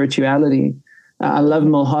formational spirituality, I love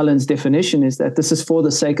Mulholland's definition is that this is for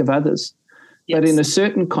the sake of others. Yes. But in a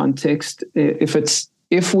certain context,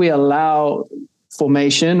 if we allow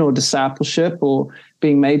formation or discipleship or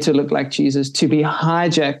being made to look like Jesus to be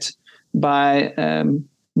hijacked by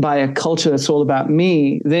a culture that's all about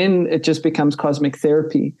me, then it just becomes cosmic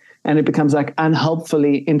therapy and it becomes like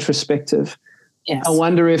unhelpfully introspective. Yes. I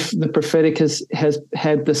wonder if the prophetic has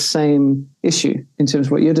had the same issue in terms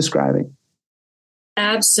of what you're describing.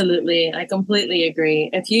 Absolutely. I completely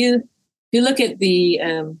agree. If you look at the,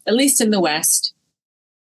 at least in the West,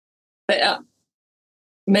 but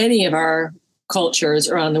many of our cultures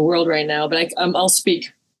around the world right now, but I'll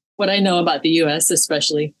speak what I know about the U.S.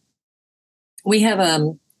 especially. We have,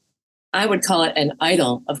 I would call it an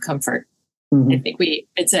idol of comfort. I think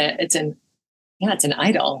it's an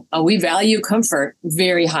idol. We value comfort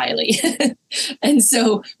very highly. And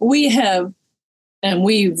so we've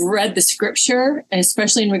read the scripture,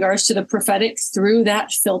 especially in regards to the prophetic, through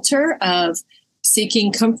that filter of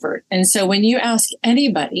seeking comfort. And so when you ask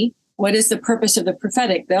anybody, what is the purpose of the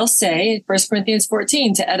prophetic? They'll say, 1 Corinthians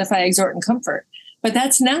 14, to edify, exhort, and comfort. But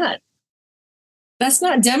that's not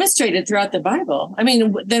demonstrated throughout the Bible. I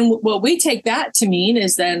mean, then what we take that to mean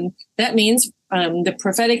is then that means the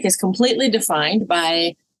prophetic is completely defined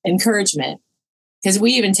by encouragement. Because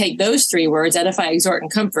we even take those three words, edify, exhort,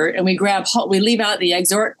 and comfort, and we leave out the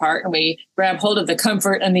exhort part and we grab hold of the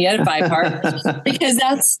comfort and the edify part, because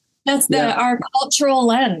that's our cultural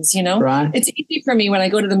lens, Right. It's easy for me when I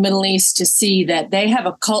go to the Middle East to see that they have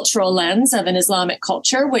a cultural lens of an Islamic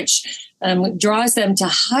culture, which draws them to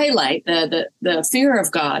highlight the fear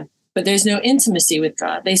of God, but there's no intimacy with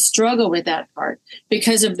God. They struggle with that part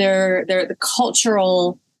because of the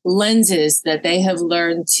cultural lenses that they have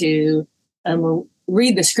learned to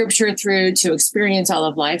read the scripture through, to experience all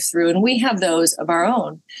of life through. And we have those of our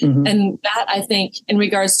own. And that, I think, in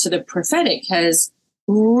regards to the prophetic, has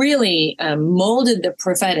really molded the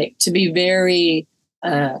prophetic to be very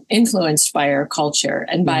influenced by our culture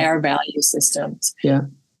and by our value systems. Yeah.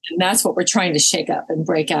 And that's what we're trying to shake up and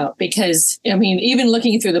break out. Because, I mean, even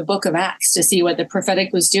looking through the book of Acts to see what the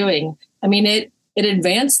prophetic was doing, I mean, it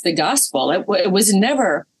advanced the gospel. It was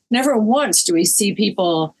never once do we see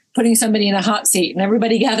people putting somebody in a hot seat and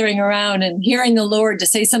everybody gathering around and hearing the Lord to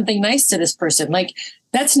say something nice to this person. Like,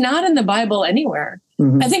 that's not in the Bible anywhere.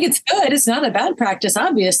 I think it's good. It's not a bad practice,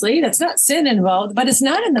 obviously. That's not sin involved, but it's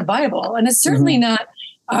not in the Bible. And it's certainly not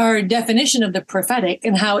our definition of the prophetic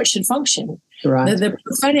and how it should function. Right. The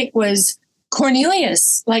prophetic was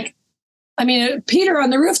Cornelius, Peter on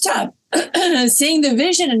the rooftop, seeing the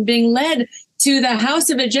vision and being led to the house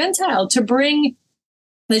of a Gentile to bring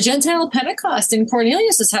the Gentile Pentecost in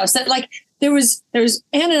Cornelius's house. That there's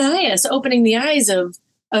Ananias opening the eyes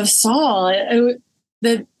of Saul.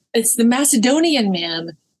 It's the Macedonian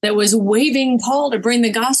man that was waving Paul to bring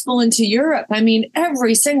the gospel into Europe. I mean,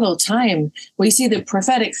 every single time we see the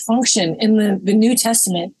prophetic function in the New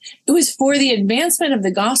Testament, it was for the advancement of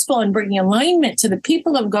the gospel and bringing alignment to the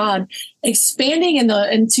people of God, expanding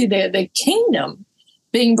into the kingdom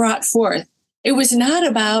being brought forth. It was not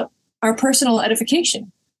about our personal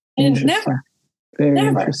edification. And never. Very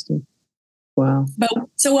never. Interesting. Wow. But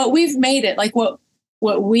so what we've made it, like what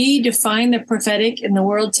we define the prophetic in the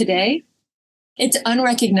world today, it's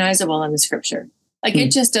unrecognizable in the scripture. Like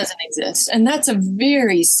it just doesn't exist. And that's a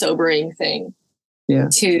very sobering thing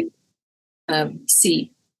to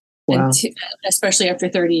see. Wow. And especially after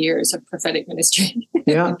 30 years of prophetic ministry.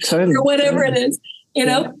 Yeah, totally. Or whatever it is, you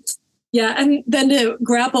know? Yeah. And then to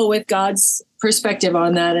grapple with God's perspective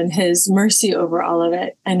on that and his mercy over all of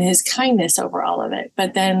it and his kindness over all of it.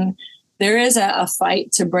 But then there is a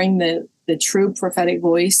fight to bring the true prophetic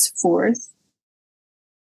voice forth.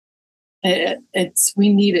 We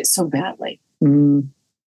need it so badly. And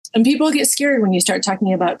people get scared when you start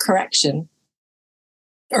talking about correction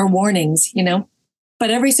or warnings, you know,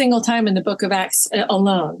 but every single time in the book of Acts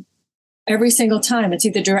alone, every single time it's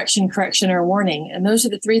either direction, correction, or warning. And those are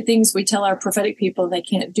the three things we tell our prophetic people they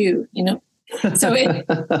can't do, you know? So there's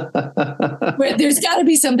got to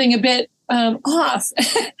be something a bit off.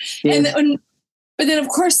 Yes. But then of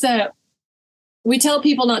course we tell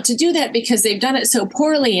people not to do that because they've done it so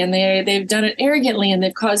poorly and they've done it arrogantly and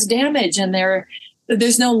they've caused damage and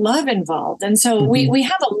there's no love involved. And so we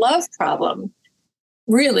have a love problem,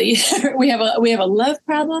 really. we have a love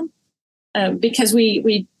problem because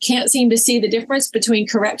we can't seem to see the difference between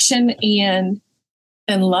correction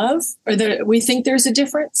and love, or we think there's a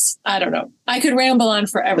difference. I don't know. I could ramble on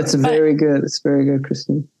forever. That's very good. It's very good,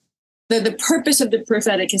 Christine. The purpose of the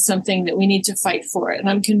prophetic is something that we need to fight for. And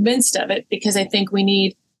I'm convinced of it because I think we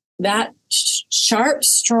need that sharp,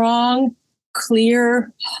 strong,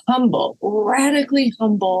 clear, humble, radically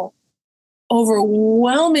humble,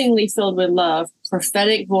 overwhelmingly filled with love,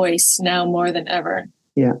 prophetic voice now more than ever.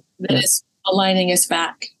 Yeah. That is aligning us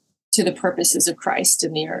back to the purposes of Christ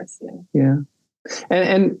in the earth. Yeah.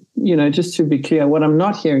 And you know, just to be clear, what I'm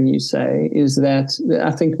not hearing you say is that I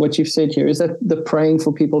think what you've said here is that the praying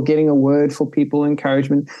for people, getting a word for people,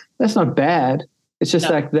 encouragement, that's not bad. It's just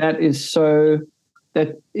like that is so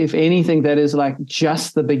that if anything, that is like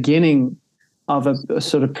just the beginning of a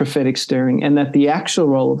sort of prophetic stirring, and that the actual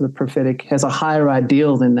role of the prophetic has a higher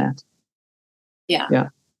ideal than that. Yeah.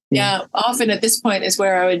 Often at this point is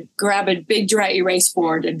where I would grab a big dry erase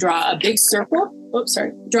board and draw a big circle.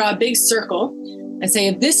 And say,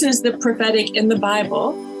 if this is the prophetic in the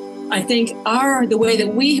Bible, I think the way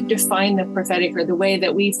that we have defined the prophetic or the way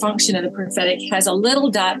that we function in the prophetic has a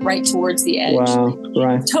little dot right towards the edge. Wow,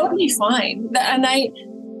 right. Totally fine. And I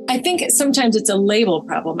think sometimes it's a label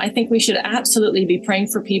problem. I think we should absolutely be praying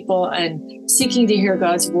for people and seeking to hear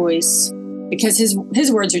God's voice, because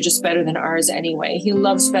his words are just better than ours anyway. He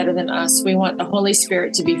loves better than us. We want the Holy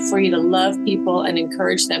Spirit to be free to love people and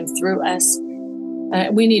encourage them through us.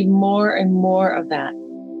 We need more and more of that.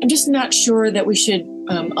 I'm just not sure that we should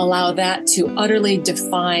allow that to utterly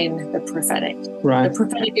define the prophetic. Right. The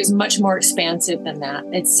prophetic is much more expansive than that.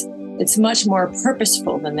 It's much more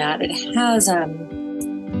purposeful than that. It has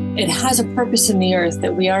a purpose in the earth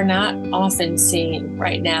that we are not often seeing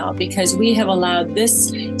right now, because we have allowed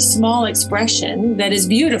this small expression that is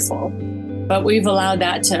beautiful, but we've allowed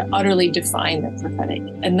that to utterly define the prophetic.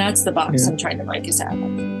 And that's the box I'm trying to make us out of.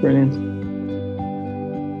 Brilliant.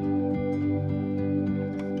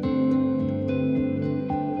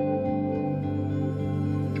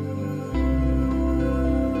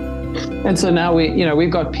 And so now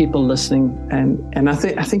we've got people listening, and I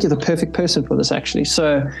think you're the perfect person for this, actually.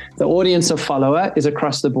 So the audience of follower is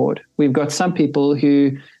across the board. We've got some people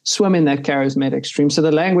who swim in that charismatic stream. So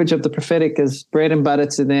the language of the prophetic is bread and butter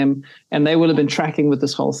to them, and they will have been tracking with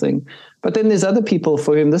this whole thing. But then there's other people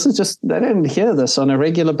for whom this is just, they don't hear this on a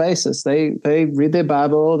regular basis. They read their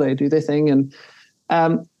Bible, they do their thing. And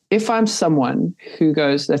if I'm someone who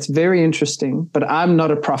goes, that's very interesting, but I'm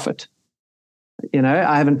not a prophet.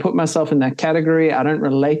 I haven't put myself in that category. I don't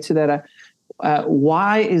relate to that.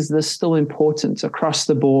 Why is this still important across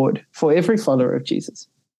the board for every follower of Jesus?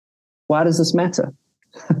 Why does this matter?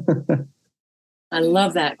 I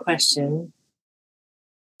love that question.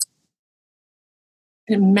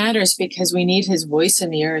 It matters because we need his voice in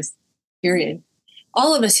the earth, period.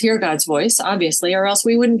 All of us hear God's voice, obviously, or else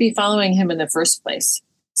we wouldn't be following him in the first place.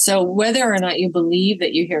 So whether or not you believe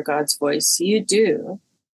that you hear God's voice, you do,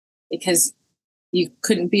 because you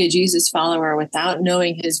couldn't be a Jesus follower without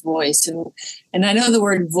knowing his voice. And I know the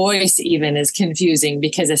word voice even is confusing,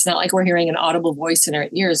 because it's not like we're hearing an audible voice in our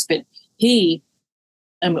ears, but he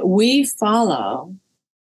We follow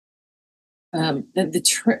a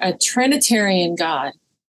Trinitarian God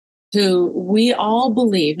who we all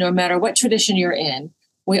believe, no matter what tradition you're in,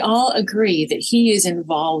 we all agree that he is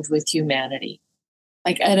involved with humanity,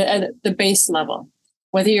 like at the base level.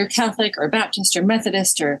 Whether you're Catholic or Baptist or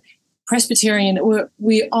Methodist or Presbyterian,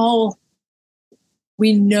 we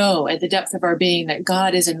know at the depth of our being that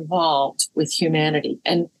God is involved with humanity.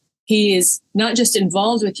 And he is not just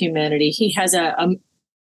involved with humanity, he has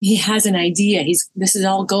an idea. This is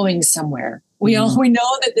all going somewhere. We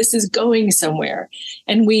know that this is going somewhere,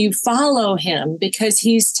 and we follow him because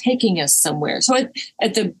he's taking us somewhere. So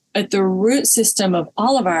at the root system of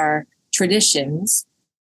all of our traditions,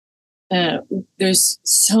 there's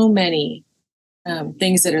so many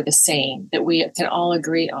things that are the same that we can all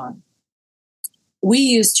agree on. We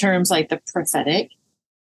use terms like the prophetic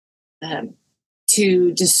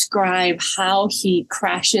to describe how he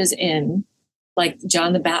crashes in, like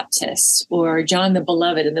John the Baptist or John the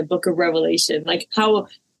Beloved in the book of Revelation, like how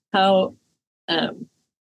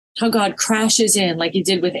God crashes in, like he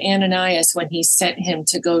did with Ananias when he sent him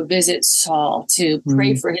to go visit Saul, to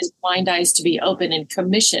pray for his blind eyes to be open and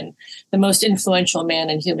commission the most influential man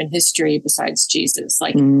in human history besides Jesus.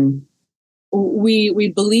 Like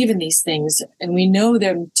we believe in these things and we know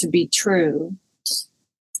them to be true.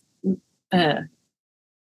 And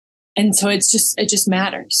so it just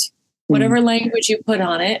matters. Whatever language you put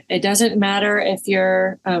on it, it doesn't matter if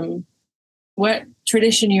you're what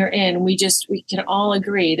tradition you're in. We can all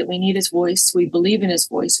agree that we need his voice. We believe in his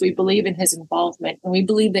voice. We believe in his involvement, and we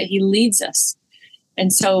believe that he leads us.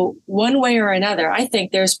 And so one way or another, I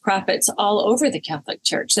think there's prophets all over the Catholic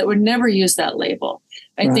Church that would never use that label.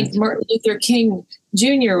 I think Martin Luther King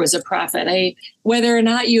Jr. was a prophet. Whether or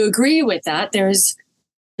not you agree with that,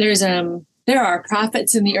 there are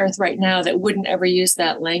prophets in the earth right now that wouldn't ever use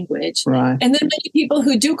that language. Right. And then many people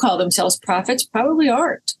who do call themselves prophets probably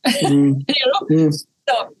aren't. So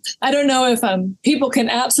I don't know if people can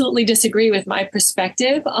absolutely disagree with my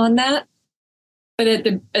perspective on that. But at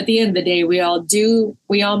the end of the day, we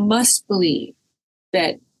all must believe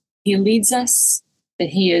that he leads us, that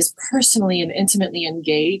he is personally and intimately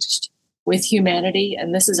engaged with humanity.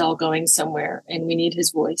 And this is all going somewhere. And we need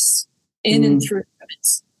his voice in and through it.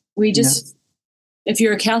 If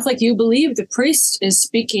you're a Catholic, you believe the priest is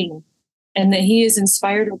speaking and that he is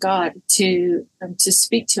inspired of God to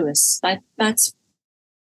speak to us. That's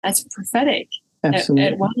prophetic at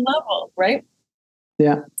one level, right?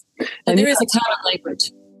 Yeah. And there is a common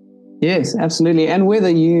language. Yes, absolutely. And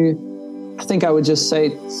I think I would just say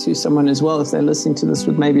to someone as well, if they're listening to this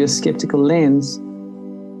with maybe a skeptical lens,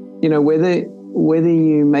 whether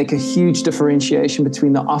you make a huge differentiation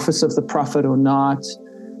between the office of the prophet or not,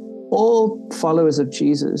 all followers of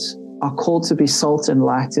Jesus are called to be salt and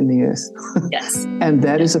light in the earth. Yes. And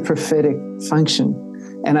that is a prophetic function.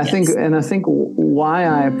 And I think why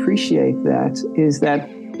I appreciate that is that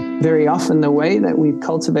very often the way that we've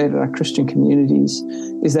cultivated our Christian communities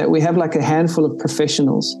is that we have like a handful of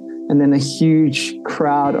professionals and then a huge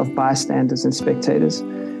crowd of bystanders and spectators.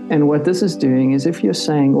 And what this is doing is, if you're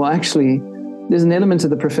saying, well, actually, there's an element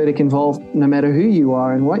of the prophetic involved no matter who you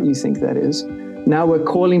are and what you think that is. Now we're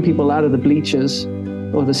calling people out of the bleachers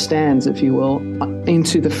or the stands, if you will,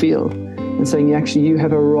 into the field and saying, you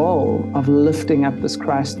have a role of lifting up this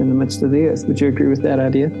Christ in the midst of the earth. Would you agree with that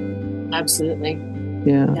idea? Absolutely.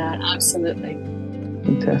 Yeah. Yeah, absolutely.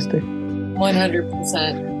 Fantastic.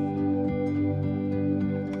 100%.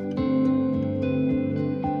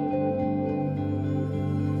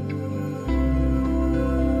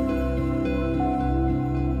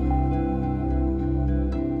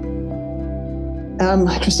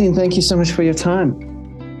 Christine, thank you so much for your time.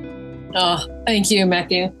 Oh, thank you,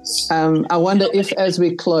 Matthew. I wonder if, as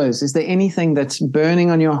we close, is there anything that's burning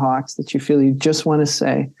on your heart that you feel you just want to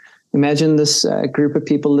say? Imagine this group of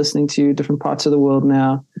people listening to you, different parts of the world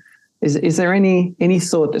now. Is there any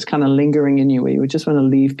thought that's kind of lingering in you where you would just want to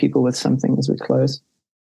leave people with something as we close?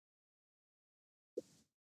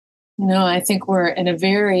 No, I think we're in a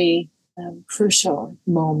very crucial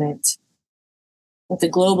moment with the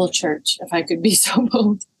global church, if I could be so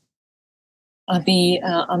bold. On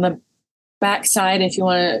the backside, if you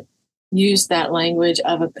want to use that language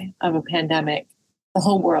of a pandemic, the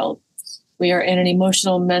whole world, we are in an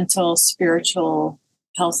emotional, mental, spiritual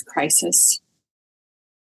health crisis.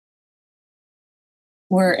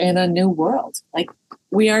 We're in a new world. Like,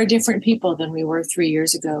 we are different people than we were 3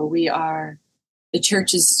 years ago. The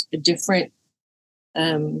church is a different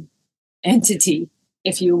entity,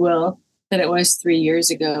 if you will, than it was 3 years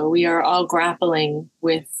ago. We are all grappling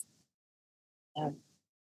with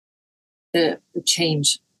the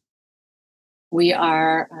change. we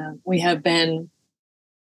have been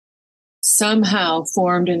somehow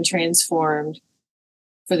formed and transformed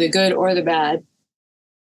for the good or the bad.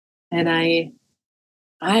 And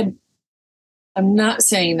I'm not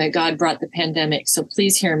saying that God brought the pandemic, so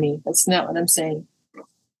please hear me. That's not what I'm saying.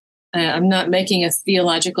 I'm not making a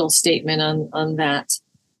theological statement on that.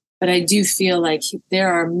 But I do feel like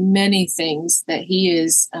there are many things that he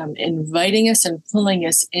is inviting us and pulling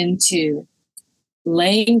us into,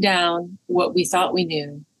 laying down what we thought we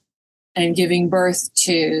knew and giving birth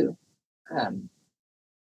to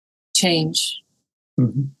change,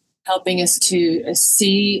 helping us to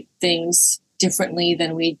see things differently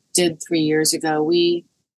than we did 3 years ago.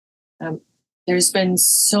 There's been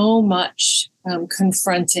so much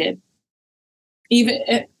confronted.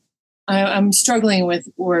 I'm struggling with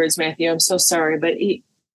words, Matthew. I'm so sorry, but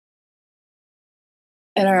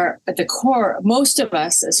at the core, most of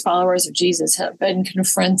us as followers of Jesus have been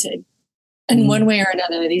confronted in one way or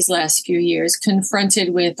another these last few years,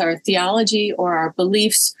 confronted with our theology or our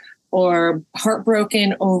beliefs, or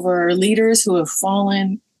heartbroken over leaders who have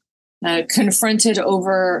fallen, confronted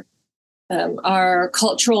over our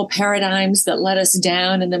cultural paradigms that let us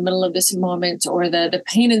down in the middle of this moment, or the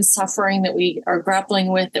pain and suffering that we are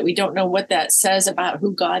grappling with, that we don't know what that says about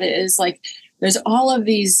who God is. Like, there's all of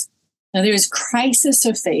these, there's crisis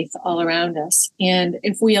of faith all around us. And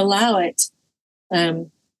if we allow it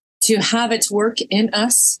to have its work in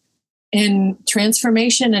us in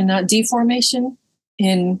transformation and not deformation,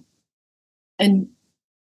 and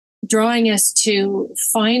drawing us to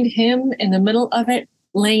find him in the middle of it,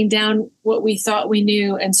 laying down what we thought we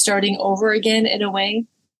knew and starting over again in a way,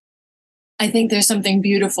 I think there's something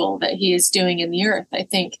beautiful that he is doing in the earth. I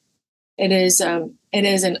think it is an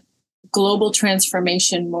global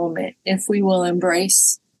transformation moment if we will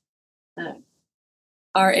embrace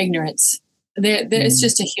our ignorance. It's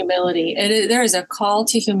just a humility. There is a call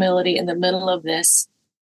to humility in the middle of this,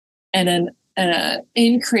 and an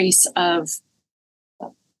increase of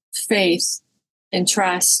faith and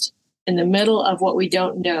trust in the middle of what we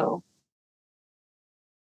don't know,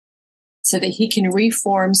 so that he can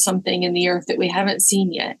reform something in the earth that we haven't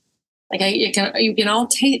seen yet. Like we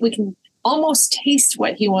can almost taste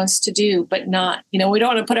what he wants to do, but not, we don't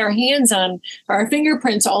want to put our hands on our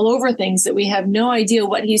fingerprints all over things that we have no idea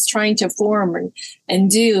what he's trying to form and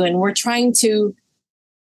do. And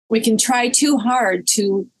we can try too hard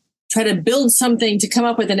to try to build something to come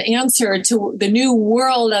up with an answer to the new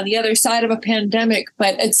world on the other side of a pandemic.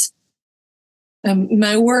 But it's,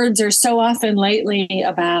 my words are so often lately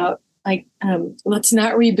about let's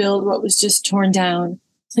not rebuild what was just torn down.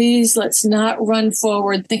 Please, let's not run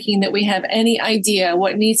forward thinking that we have any idea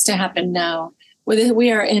what needs to happen now. We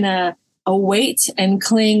are in a wait and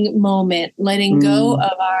cling moment, letting go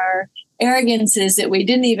of our arrogances that we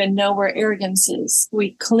didn't even know were arrogances.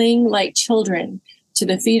 We cling like children to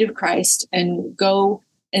the feet of Christ and go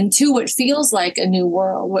into what feels like a new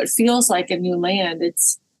world, what feels like a new land.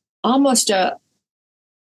 It's almost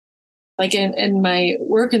like in my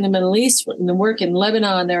work in the Middle East, in the work in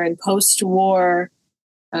Lebanon, they're in post-war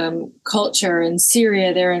culture. In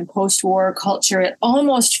Syria, they're in post-war culture. It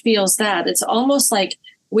almost feels that. It's almost like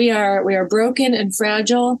we are broken and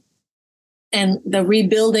fragile, and the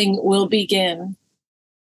rebuilding will begin.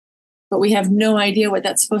 But we have no idea what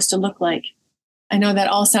that's supposed to look like. I know that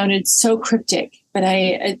all sounded so cryptic, but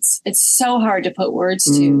it's so hard to put words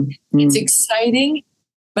to. It's exciting,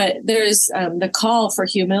 but there's the call for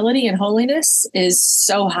humility and holiness is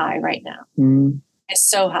so high right now. It's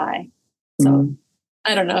so high. So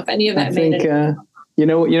I don't know if any of that made it. You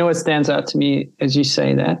know what stands out to me as you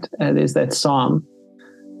say that? There's that psalm.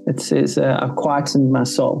 It says, "I've quietened my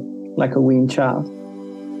soul like a weaned child."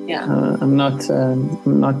 Yeah. I'm not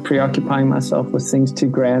preoccupying myself with things too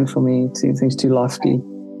grand for me, things too lofty.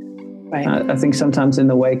 Right. I think sometimes in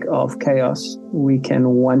the wake of chaos, we can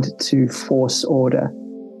want to force order.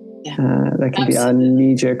 Yeah. That can be our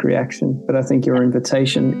knee-jerk reaction. But I think your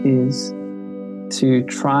invitation is to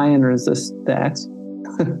try and resist that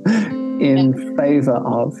in favor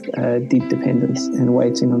of deep dependence and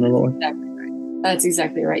waiting on the Lord. Exactly right. That's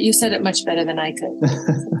exactly right. You said it much better than I could.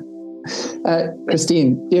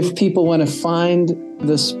 Christine, if people want to find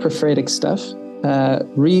this prophetic stuff,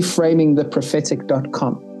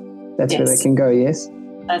 reframingtheprophetic.com. That's where they can go, yes?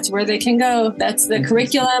 That's where they can go. That's the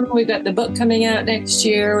curriculum. We've got the book coming out next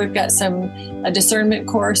year. We've got a discernment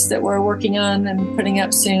course that we're working on and putting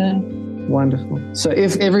up soon. Wonderful. So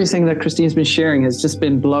if everything that Christine's been sharing has just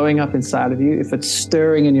been blowing up inside of you, if it's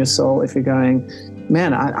stirring in your soul, if you're going,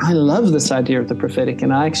 man, I love this idea of the prophetic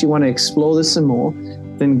and I actually want to explore this some more,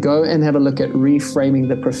 then go and have a look at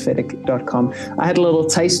reframingtheprophetic.com. I had a little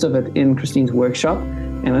taste of it in Christine's workshop,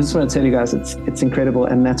 and I just want to tell you guys it's incredible,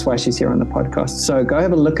 and that's why she's here on the podcast. So go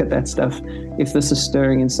have a look at that stuff if this is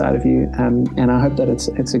stirring inside of you, and I hope that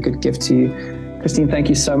it's a good gift to you. Christine, thank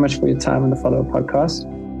you so much for your time on the Follower podcast.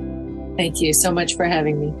 Thank you so much for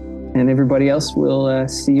having me. And everybody else, we'll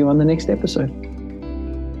see you on the next episode.